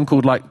think there was one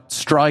called, like,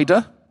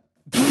 Strider.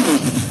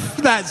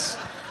 That's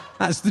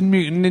the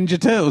Mutant Ninja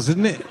Turtles,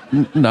 isn't it?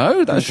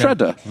 No, that's okay.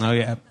 Shredder. Oh,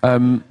 yeah.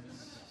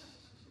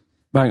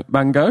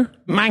 Mango?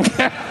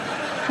 Mango.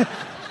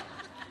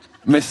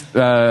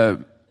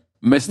 Mr.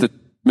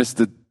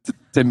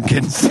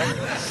 Timkins.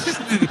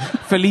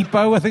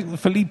 Filippo, I think.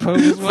 Filippo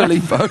as well.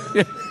 Filippo,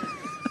 yeah.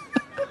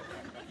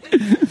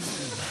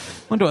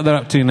 Wonder what they're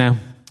up to now.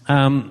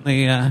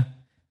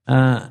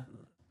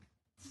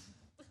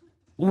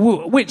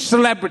 Which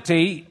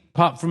celebrity,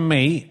 apart from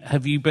me,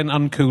 have you been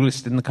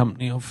uncoolest in the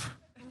company of?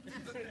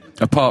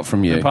 Apart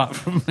from you. Apart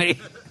from me.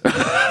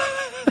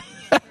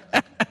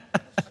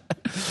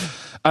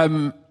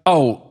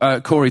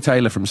 Corey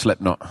Taylor from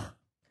Slipknot.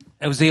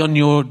 Was he on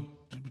your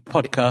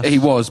podcast? He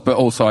was, but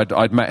also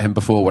I'd met him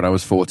before when I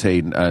was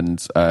 14,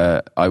 and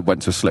I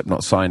went to a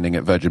Slipknot signing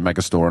at Virgin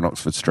Megastore on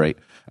Oxford Street.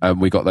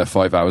 We got there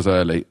 5 hours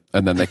early,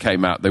 and then they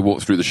came out, they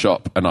walked through the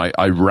shop, and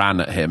I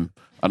ran at him.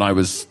 And I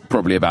was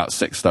probably about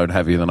 6 stone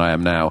heavier than I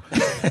am now.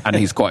 And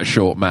he's quite a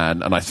short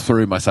man. And I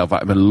threw myself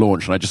at him and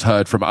launched. And I just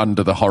heard from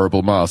under the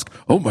horrible mask,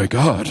 "Oh, my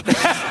God."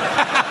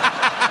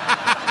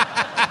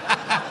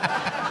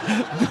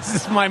 This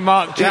is my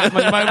Mark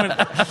Chapman moment.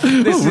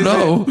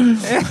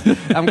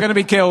 I'm going to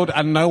be killed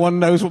and no one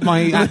knows what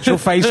my actual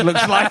face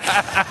looks like.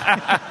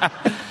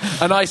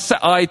 And I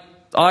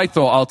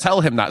thought I'll tell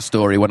him that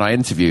story when I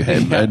interview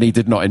him. And he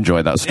did not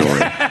enjoy that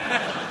story.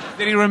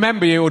 Did he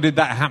remember you, or did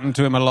that happen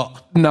to him a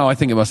lot? No, I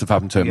think it must have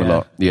happened to him a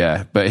lot.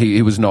 Yeah, but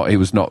he was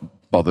not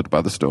bothered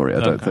by the story, I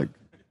don't think.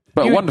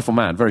 But a wonderful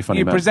man, very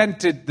funny man. You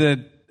presented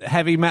the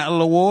Heavy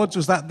Metal Awards,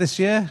 was that this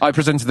year? I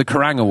presented the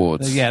Kerrang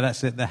Awards. Yeah,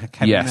 that's it, the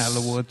Heavy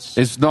Metal Awards.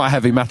 It's not a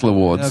Heavy Metal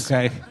Awards.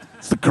 Okay.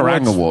 It's the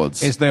Kerrang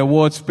Awards. It's the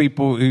awards for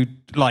people who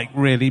like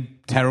really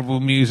terrible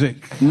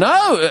music.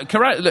 No,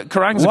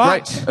 Kerrang's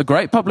a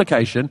great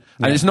publication,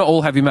 and it's not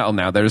all heavy metal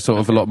now. There is sort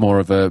of a lot more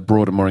of a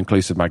broader, more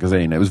inclusive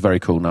magazine. It was a very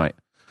cool night.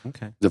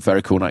 Okay. It was a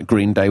very cool night.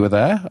 Green Day were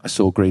there. I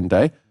saw Green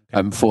Day.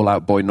 Fall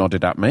Out Boy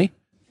nodded at me.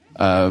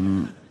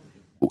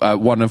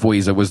 One of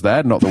Weezer was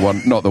there, not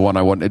the one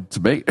I wanted to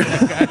be.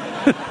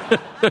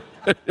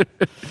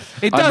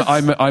 It does.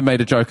 I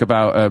made a joke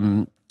about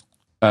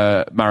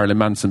Marilyn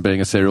Manson being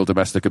a serial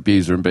domestic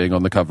abuser and being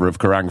on the cover of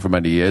Kerrang for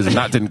many years, and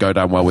that didn't go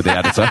down well with the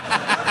editor.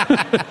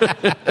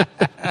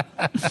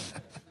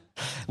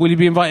 Will you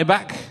be invited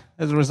back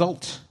as a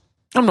result?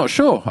 I'm not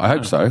sure. I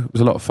hope so. It was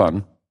a lot of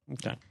fun.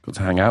 Okay. Got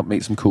to hang out,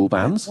 meet some cool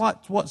bands.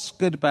 What's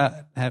good about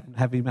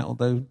heavy metal,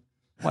 though?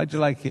 Why'd you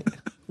like it?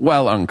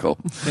 Well, Uncle.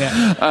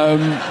 Yeah.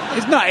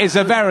 It's not. It's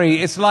a very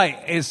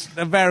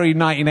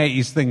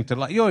 1980s thing to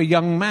like. You're a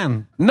young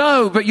man.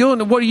 No, but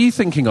what are you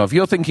thinking of?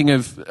 You're thinking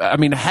of. I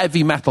mean,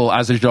 heavy metal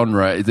as a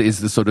genre is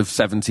the sort of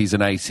 70s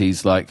and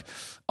 80s, like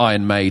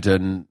Iron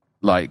Maiden,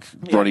 like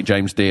Ronnie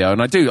James Dio, and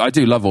I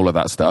do love all of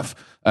that stuff.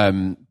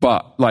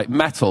 But like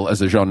metal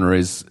as a genre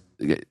is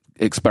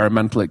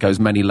experimental. It goes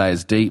many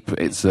layers deep.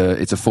 It's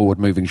a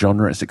forward-moving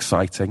genre. It's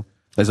exciting.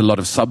 There's a lot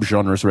of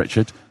sub-genres,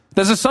 Richard.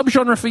 There's a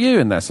sub-genre for you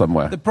in there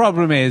somewhere. The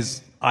problem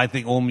is, I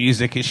think all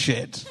music is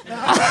shit.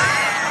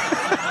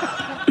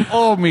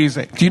 All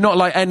music. Do you not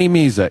like any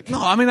music? No,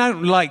 I mean, I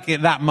don't like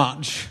it that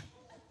much.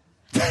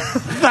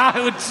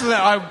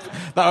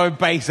 that I would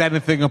base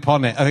anything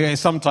upon it. I think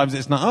sometimes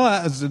it's not,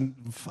 that was an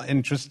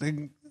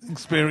interesting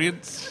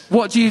experience.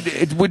 Would you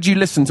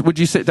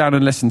sit down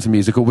and listen to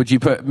music, or would you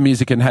put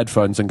music in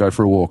headphones and go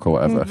for a walk or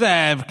whatever?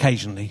 There,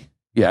 occasionally.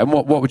 Yeah, and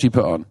what would you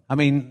put on? I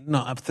mean,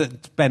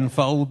 Ben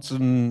Folds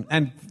and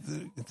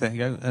there you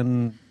go.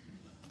 And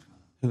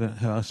who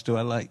else do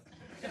I like?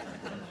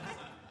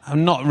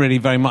 I'm not really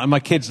very much. My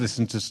kids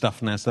listen to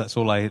stuff now, so that's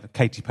all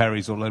Katy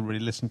Perry's all I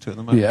really listen to at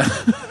the moment. Yeah.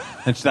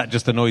 And that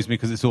just annoys me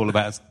because it's all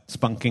about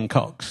spunking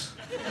cocks.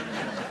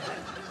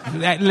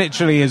 It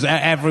literally is.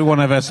 Every one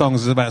of her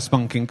songs is about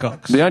spunking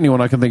cocks. The only one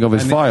I can think of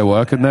is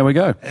Firework, and there we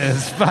go.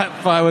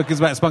 Firework is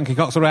about spunking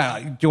cocks. All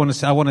right, do you want to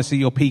see? I want to see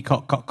your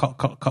peacock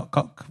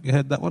cock. You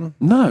heard that one?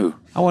 No.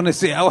 I want to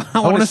see. I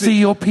want to see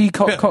your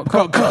peacock cock.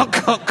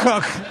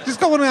 Just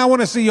go on. I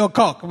want to see your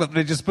cock, but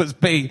it just puts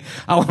P.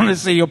 I want to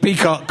see your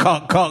peacock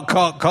cock.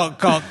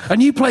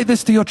 And you play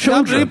this to your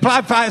children?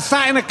 I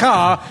sat in a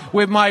car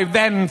with my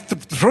then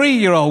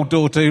 3-year-old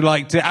daughter who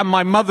liked it, and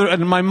my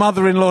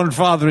mother-in-law and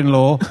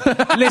father-in-law.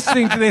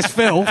 Listening to this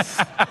filth,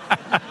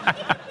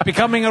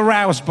 becoming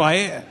aroused by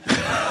it,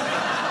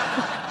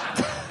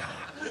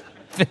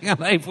 being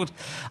unable to,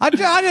 I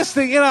just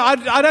think,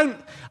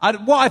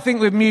 what I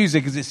think with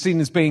music is it's seen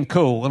as being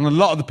cool, and a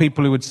lot of the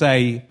people who would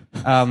say,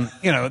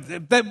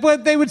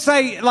 they would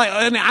say, like,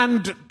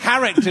 and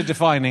character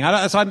defining.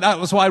 That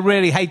was what I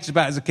really hated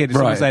about it as a kid. If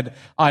someone said,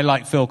 I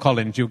like Phil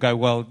Collins, you'll go,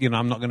 well,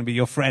 I'm not going to be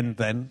your friend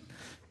then.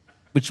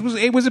 Which was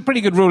a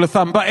pretty good rule of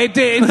thumb, but it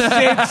did.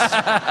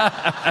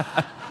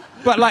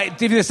 But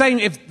like,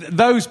 if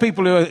those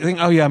people who think,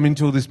 oh yeah, I'm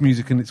into all this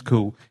music and it's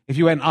cool. If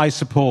you went, I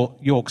support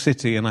York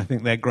City and I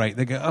think they're great,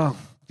 they go, oh,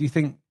 do you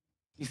think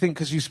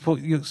because you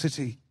support York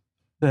City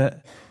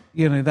that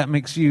that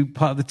makes you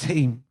part of the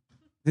team?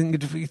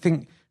 You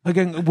think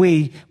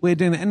we're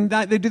doing it, and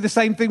they do the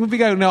same thing when we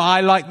go, no,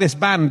 I like this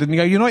band, and you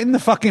go, you're not in the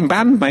fucking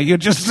band, mate. You're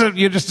just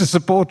a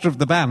supporter of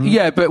the band.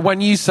 Yeah, but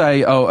when you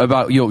say, oh,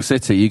 about York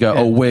City, you go,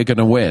 oh, we're going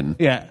to win.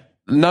 Yeah.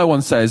 No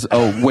one says,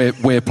 oh,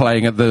 we're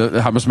playing at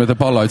the Hammersmith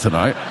Apollo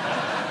tonight.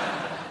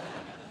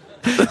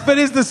 But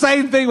it's the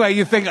same thing where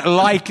you think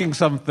liking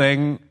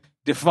something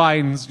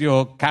defines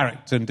your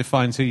character and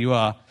defines who you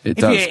are. If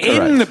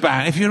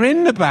you're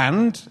in the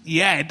band,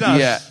 yeah, it does.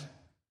 Yeah.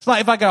 It's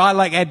like if I go, I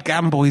like Ed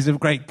Gamble, he's a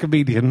great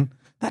comedian.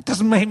 That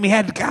doesn't make me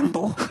Ed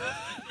Gamble.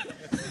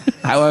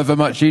 However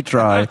much you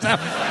try.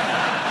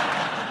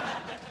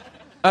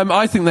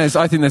 I think there's a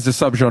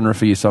subgenre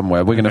for you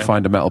somewhere. We're going to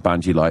find a metal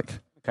band you like.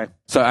 Okay.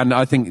 So, and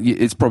I think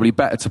it's probably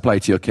better to play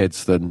to your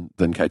kids than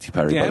Katy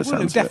Perry. Yeah,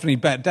 definitely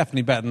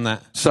better than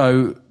that.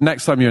 So,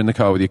 next time you're in the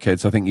car with your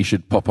kids, I think you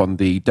should pop on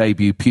the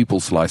debut Pupil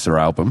Slicer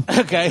album.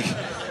 Okay.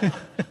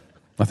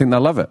 I think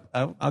they'll love it.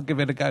 I'll give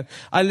it a go.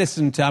 At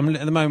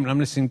the moment, I'm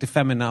listening to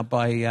Femina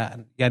by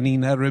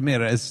Janina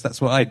Ramirez.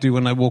 That's what I do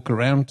when I walk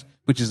around,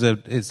 which is a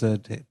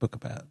book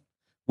about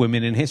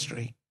women in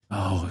history.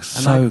 Oh,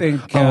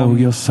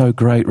 you're so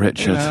great,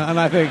 Richard. And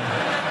I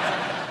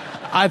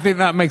think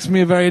that makes me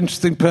a very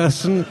interesting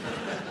person.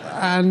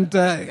 And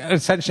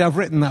essentially, I've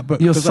written that book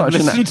because I've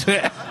listened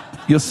to it.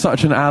 You're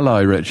such an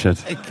ally, Richard.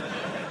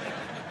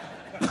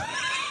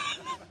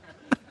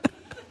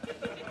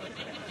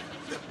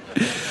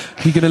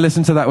 You're going to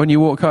listen to that when you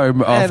walk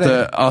home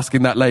after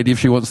asking that lady if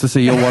she wants to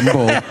see your one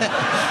ball.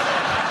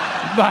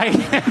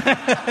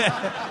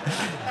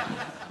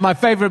 My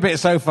favourite bit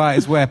so far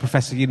is where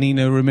Professor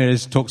Yanino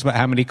Ramirez talks about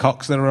how many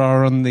cocks there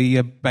are on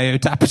the Bayeux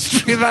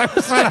Tapestry.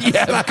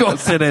 Yeah, of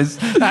course it is.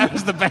 That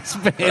was the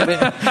best bit.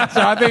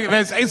 So I think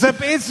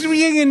it's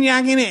yin and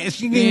yang in it. It's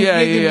yin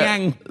and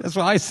yang. That's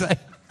what I say.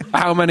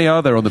 How many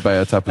are there on the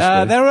Bayeux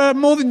Tapestry? There are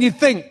more than you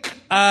think.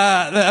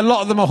 A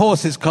lot of them are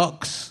horses'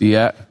 cocks.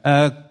 Yeah.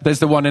 There's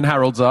the one in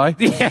Harold's Eye.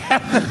 Yeah.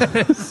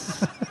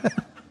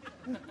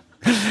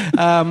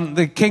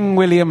 The King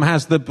William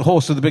has the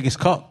horse with the biggest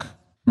cock.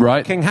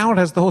 Right. King Harold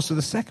has the horse with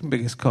the second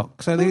biggest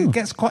cock. So he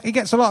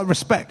gets a lot of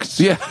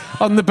respect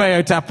on the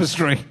Bayeux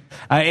Tapestry.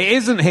 It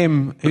isn't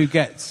him who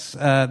gets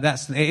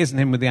it isn't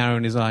him with the arrow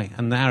in his eye,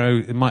 and the arrow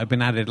it might have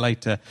been added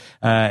later.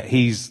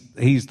 He's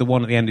the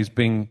one at the end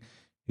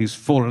who's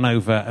fallen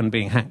over and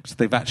being hacked.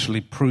 They've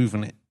actually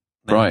proven it.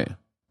 Now. Right.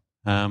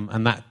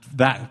 And that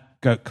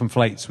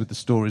conflates with the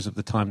stories of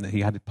the time that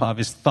he had part of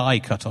his thigh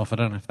cut off. I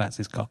don't know if that's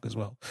his cock as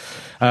well.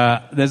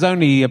 There's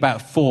only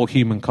about 4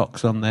 human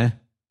cocks on there.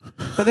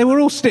 But they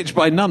were all stitched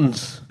by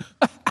nuns.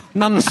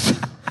 Nuns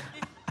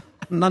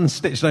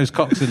stitched those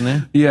cocks in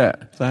there. Yeah.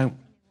 So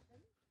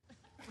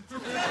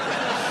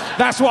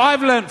that's what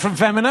I've learnt from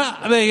Femina.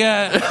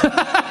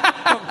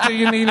 Dr.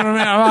 Yanino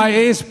Ramirez, my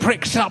ears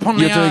pricked up on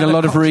You're doing a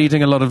lot of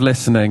reading, a lot of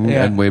listening,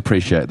 Yeah. and we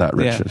appreciate that,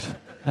 Richard. Yeah.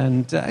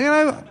 And,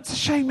 it's a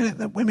shame isn't it,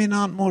 that women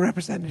aren't more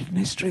represented in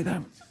history,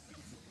 though.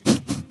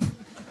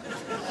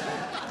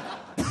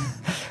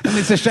 And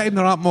it's a shame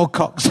there aren't more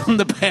cocks on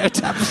the Bayeux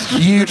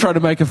Tapestry. You try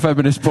to make a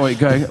feminist point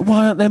going,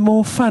 why aren't there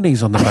more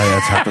fannies on the Bayeux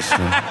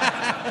Tapestry?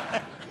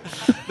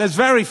 There's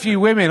very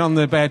few women on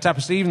the Bayeux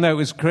Tapestry, even though it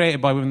was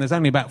created by women. There's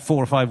only about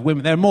 4 or 5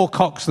 women. There are more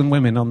cocks than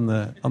women on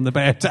the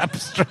Bayeux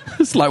Tapestry.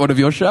 It's like one of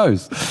your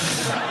shows.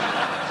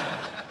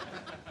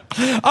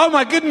 Oh,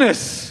 my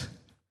goodness.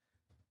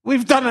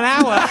 We've done an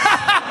hour.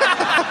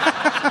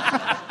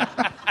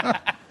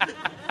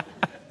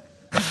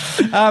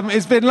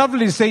 It's been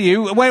lovely to see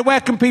you.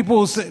 Where can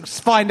people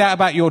find out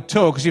about your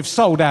tour? Because you've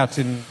sold out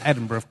in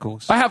Edinburgh, of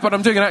course. I have, but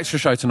I'm doing an extra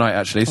show tonight,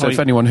 actually. So if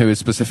anyone who is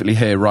specifically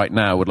here right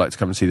now would like to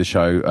come and see the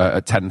show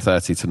at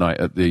 10:30 tonight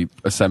at the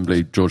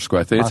Assembly George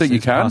Square Theatre,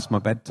 you can. Past my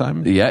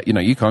bedtime. Yeah,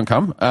 you can't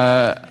come.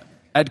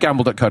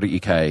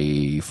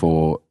 edgamble.co.uk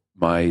for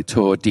my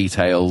tour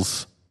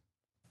details,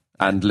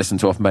 and listen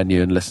to Off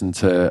Menu and listen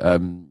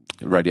to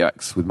Radio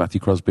X with Matthew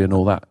Crosby and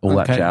all that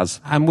jazz.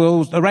 And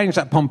we'll arrange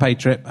that Pompeii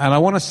trip. And I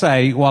want to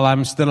say, while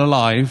I'm still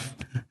alive,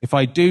 if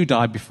I do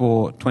die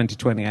before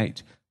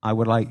 2028, I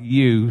would like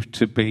you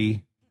to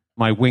be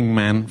my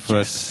wingman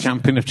for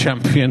Champion of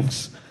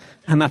Champions.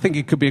 And I think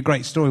it could be a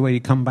great story where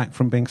you come back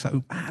from being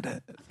so bad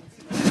at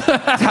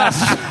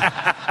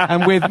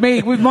and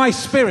with my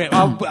spirit,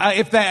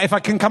 if I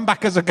can come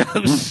back as a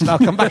ghost, I'll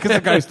come back as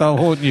a ghost. I'll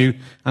haunt you,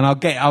 and I'll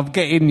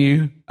get in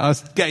you. I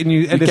was getting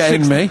you in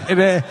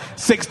a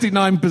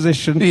 69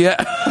 position.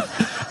 Yeah,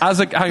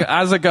 as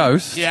a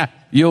ghost. Yeah,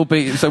 you'll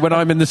be. So when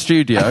I'm in the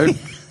studio,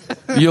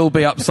 you'll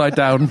be upside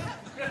down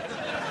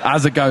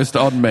as a ghost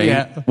on me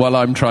while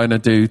I'm trying to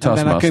do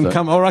Taskmaster. And then I can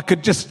come, or I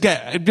could just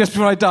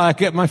before I die, I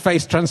get my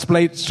face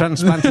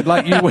transplanted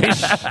like you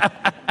wish,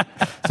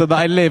 so that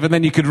I live, and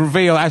then you could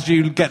reveal as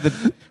you get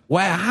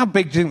how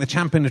big do you think the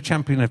Champion of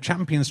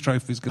Champions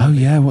trophy is going to be?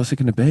 Oh yeah, what's it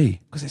going to be?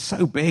 Because it's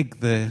so big.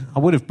 I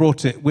would have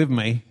brought it with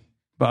me,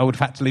 but I would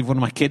have had to leave one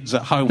of my kids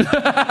at home.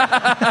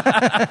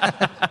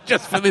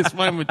 Just for this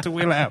moment to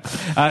wheel out.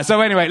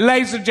 So anyway,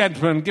 ladies and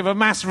gentlemen, give a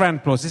massive round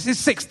of applause. This is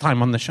 6th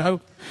time on the show.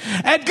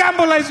 Ed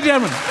Gamble, ladies and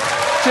gentlemen.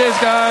 Cheers,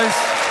 guys.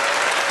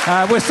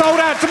 We're sold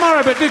out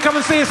tomorrow, but do come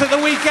and see us at the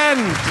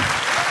weekend.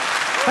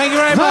 Thank you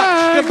very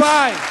much.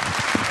 Goodbye.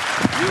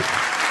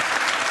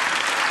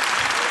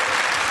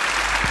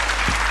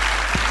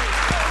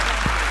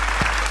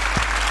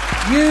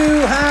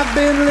 You have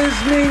been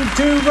listening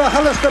to The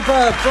Hollister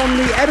from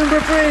the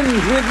Edinburgh Fringe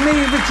with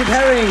me, Richard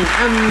Herring,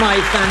 and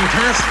my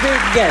fantastic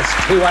guest,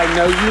 who I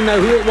know you know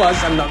who it was.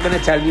 I'm not going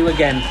to tell you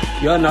again.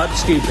 You're not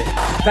stupid.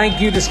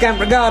 Thank you to Scamp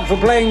Regard for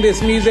playing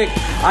this music.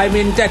 I'm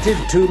indebted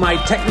to my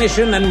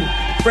technician and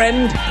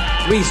friend,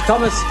 Rhys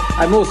Thomas.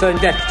 I'm also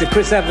indebted to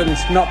Chris Evans,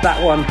 not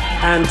that one,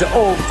 and to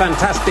all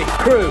fantastic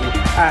crew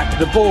at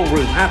the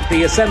Ballroom, at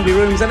the Assembly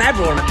Rooms, and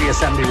everyone at the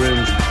Assembly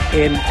Rooms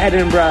in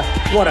Edinburgh.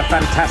 What a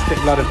fantastic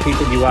lot of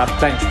people you are.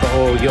 Thanks for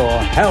all your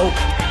help.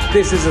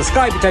 This is a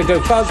Sky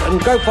Potato Fuzz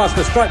and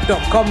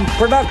GoFasterStripe.com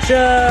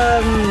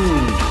production.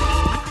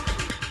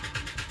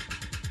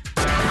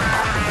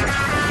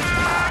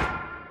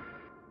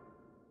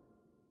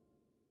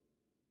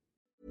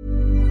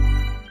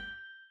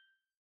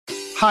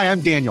 Hi,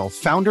 I'm Daniel,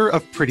 founder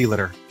of Pretty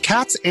Litter.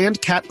 Cats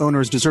and cat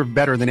owners deserve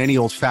better than any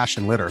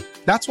old-fashioned litter.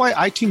 That's why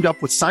I teamed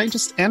up with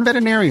scientists and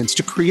veterinarians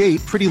to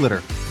create Pretty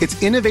Litter.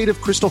 Its innovative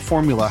crystal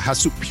formula has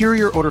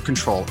superior odor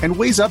control and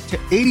weighs up to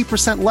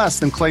 80% less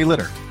than clay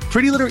litter.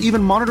 Pretty Litter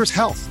even monitors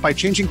health by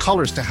changing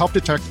colors to help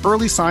detect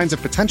early signs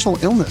of potential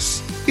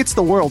illness. It's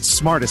the world's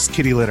smartest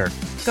kitty litter.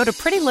 Go to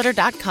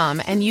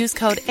prettylitter.com and use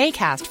code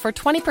ACAST for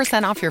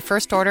 20% off your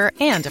first order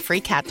and a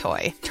free cat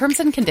toy. Terms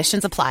and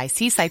conditions apply.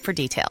 See site for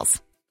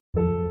details.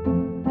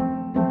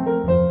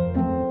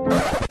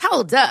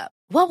 Hold up.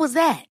 What was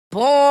that?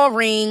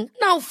 Boring.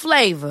 No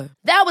flavor.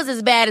 That was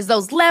as bad as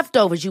those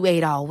leftovers you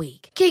ate all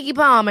week. Keke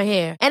Palmer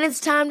here, and it's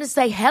time to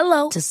say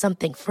hello to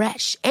something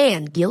fresh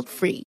and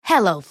guilt-free.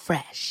 Hello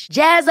Fresh.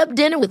 Jazz up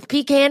dinner with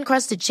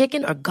pecan-crusted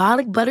chicken or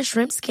garlic butter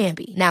shrimp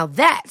scampi. Now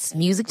that's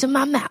music to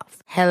my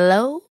mouth.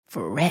 Hello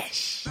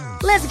Fresh.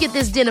 Let's get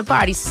this dinner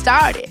party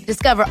started.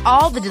 Discover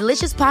all the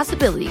delicious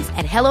possibilities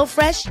at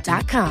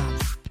hellofresh.com.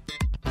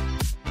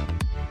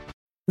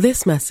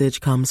 This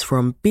message comes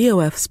from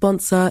BOF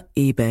sponsor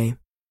eBay.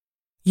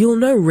 You'll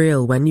know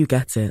real when you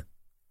get it.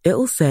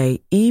 It'll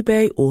say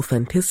eBay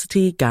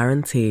Authenticity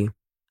Guarantee.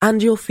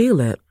 And you'll feel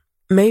it.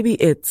 Maybe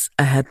it's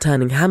a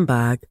head-turning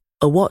handbag,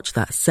 a watch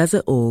that says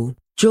it all,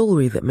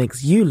 jewelry that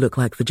makes you look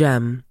like the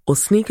gem, or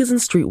sneakers and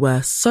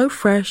streetwear so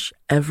fresh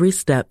every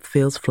step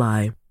feels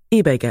fly.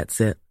 eBay gets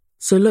it.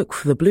 So look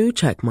for the blue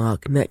check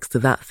mark next to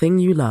that thing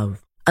you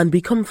love. And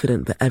be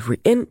confident that every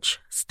inch,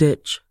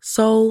 stitch,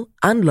 sole,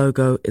 and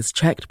logo is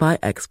checked by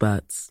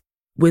experts.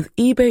 With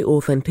eBay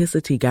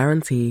Authenticity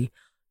Guarantee,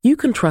 you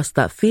can trust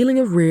that feeling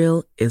of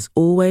real is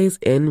always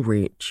in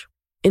reach.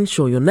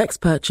 Ensure your next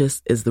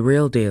purchase is the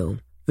real deal.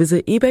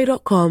 Visit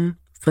ebay.com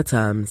for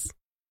terms.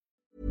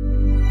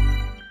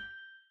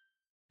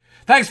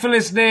 Thanks for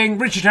listening.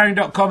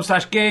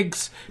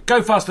 richardherring.com/gigs.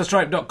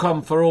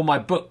 GoFasterStripe.com for all my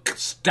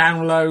books,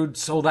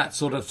 downloads, all that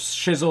sort of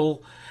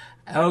shizzle.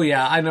 Oh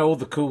yeah, I know all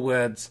the cool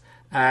words.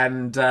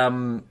 And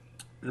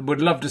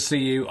would love to see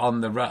you on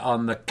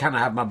the Can I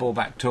Have My Ball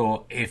Back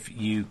tour if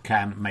you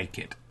can make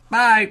it.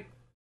 Bye.